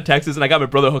went down to Texas and I got my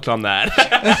brother hooked on that.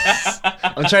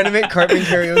 I'm trying to make Cartman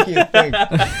karaoke a thing.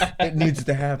 It needs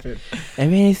to happen.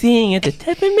 I'm really seeing at the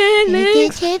tip of my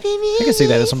legs. I can see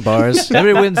that at some bars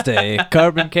every Wednesday.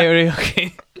 Cartman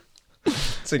karaoke.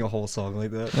 Sing a whole song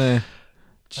like that.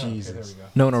 Jesus.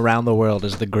 Known around the world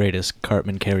as the greatest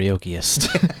Cartman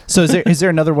karaokeist. So is there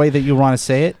another way that you want to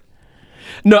say it?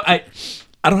 No, I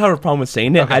don't have a problem with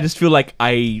saying it. I just feel like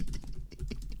I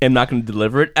am not going to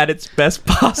deliver it at its best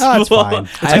possible. Oh, it's fine.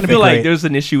 It's I gonna be feel like great. there's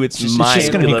an issue with It's my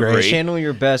just gonna be great. delivery. Channel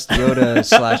your best Yoda /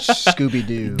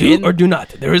 Scooby-Doo. Do or do not.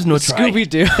 There is no try.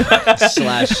 Scooby-Doo.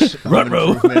 /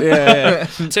 Ruh-roh. yeah.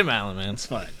 Tim Allen, man. It's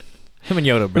fine. Him and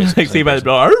Yoda. Like Saved by the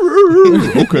Bell.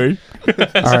 Okay.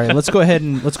 All right, let's go ahead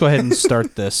and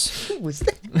start this.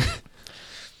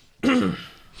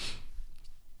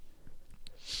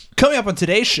 Coming up on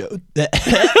today's show. Boy. Let's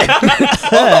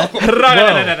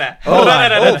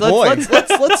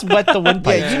wet the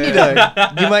windpipe.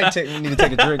 Yeah, you might need to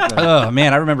take a drink now. Oh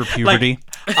man, I remember puberty.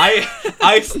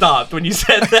 I stopped when you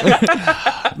said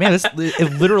that. Man, it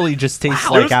literally just tastes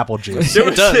Wow. like apple juice. There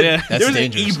was, does, yeah. there That's was an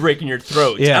dangerous. e-break in your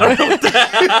throat. Yeah. I don't know what the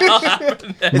hell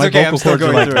happened there. My okay, I'm vocal still cords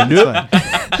are going like, through it. nope.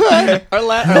 It's fine. Our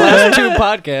last two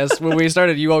podcasts, when we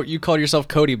started, you called yourself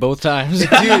Cody both times. Dude,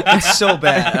 it's so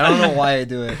bad. I don't know why I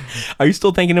do it. Are you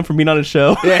still thanking him for being on the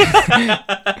show?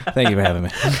 Thank you for having me.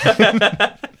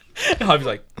 I was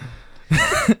like,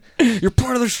 You're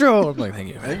part of the show. I'm like, thank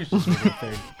you. I think it's just a good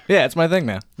thing. Yeah, it's my thing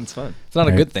now. It's fun. It's not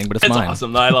a good thing, but it's it's mine.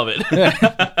 awesome. No, I love it.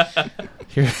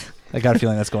 Here, I got a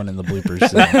feeling that's going in the bloopers.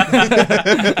 So.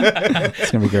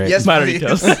 It's gonna be great. Yes, Minor please.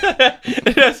 details.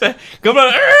 Come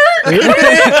on.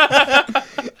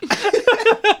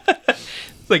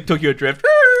 It's like Tokyo Drift.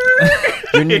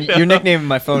 Your nickname in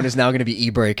my phone is now going to be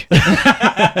E-Break.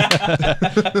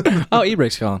 Oh,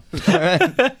 e-break's gone.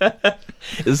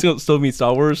 Is this gonna still be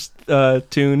Star Wars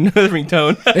tune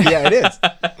ringtone? Yeah, it is.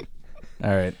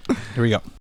 All right, here we go.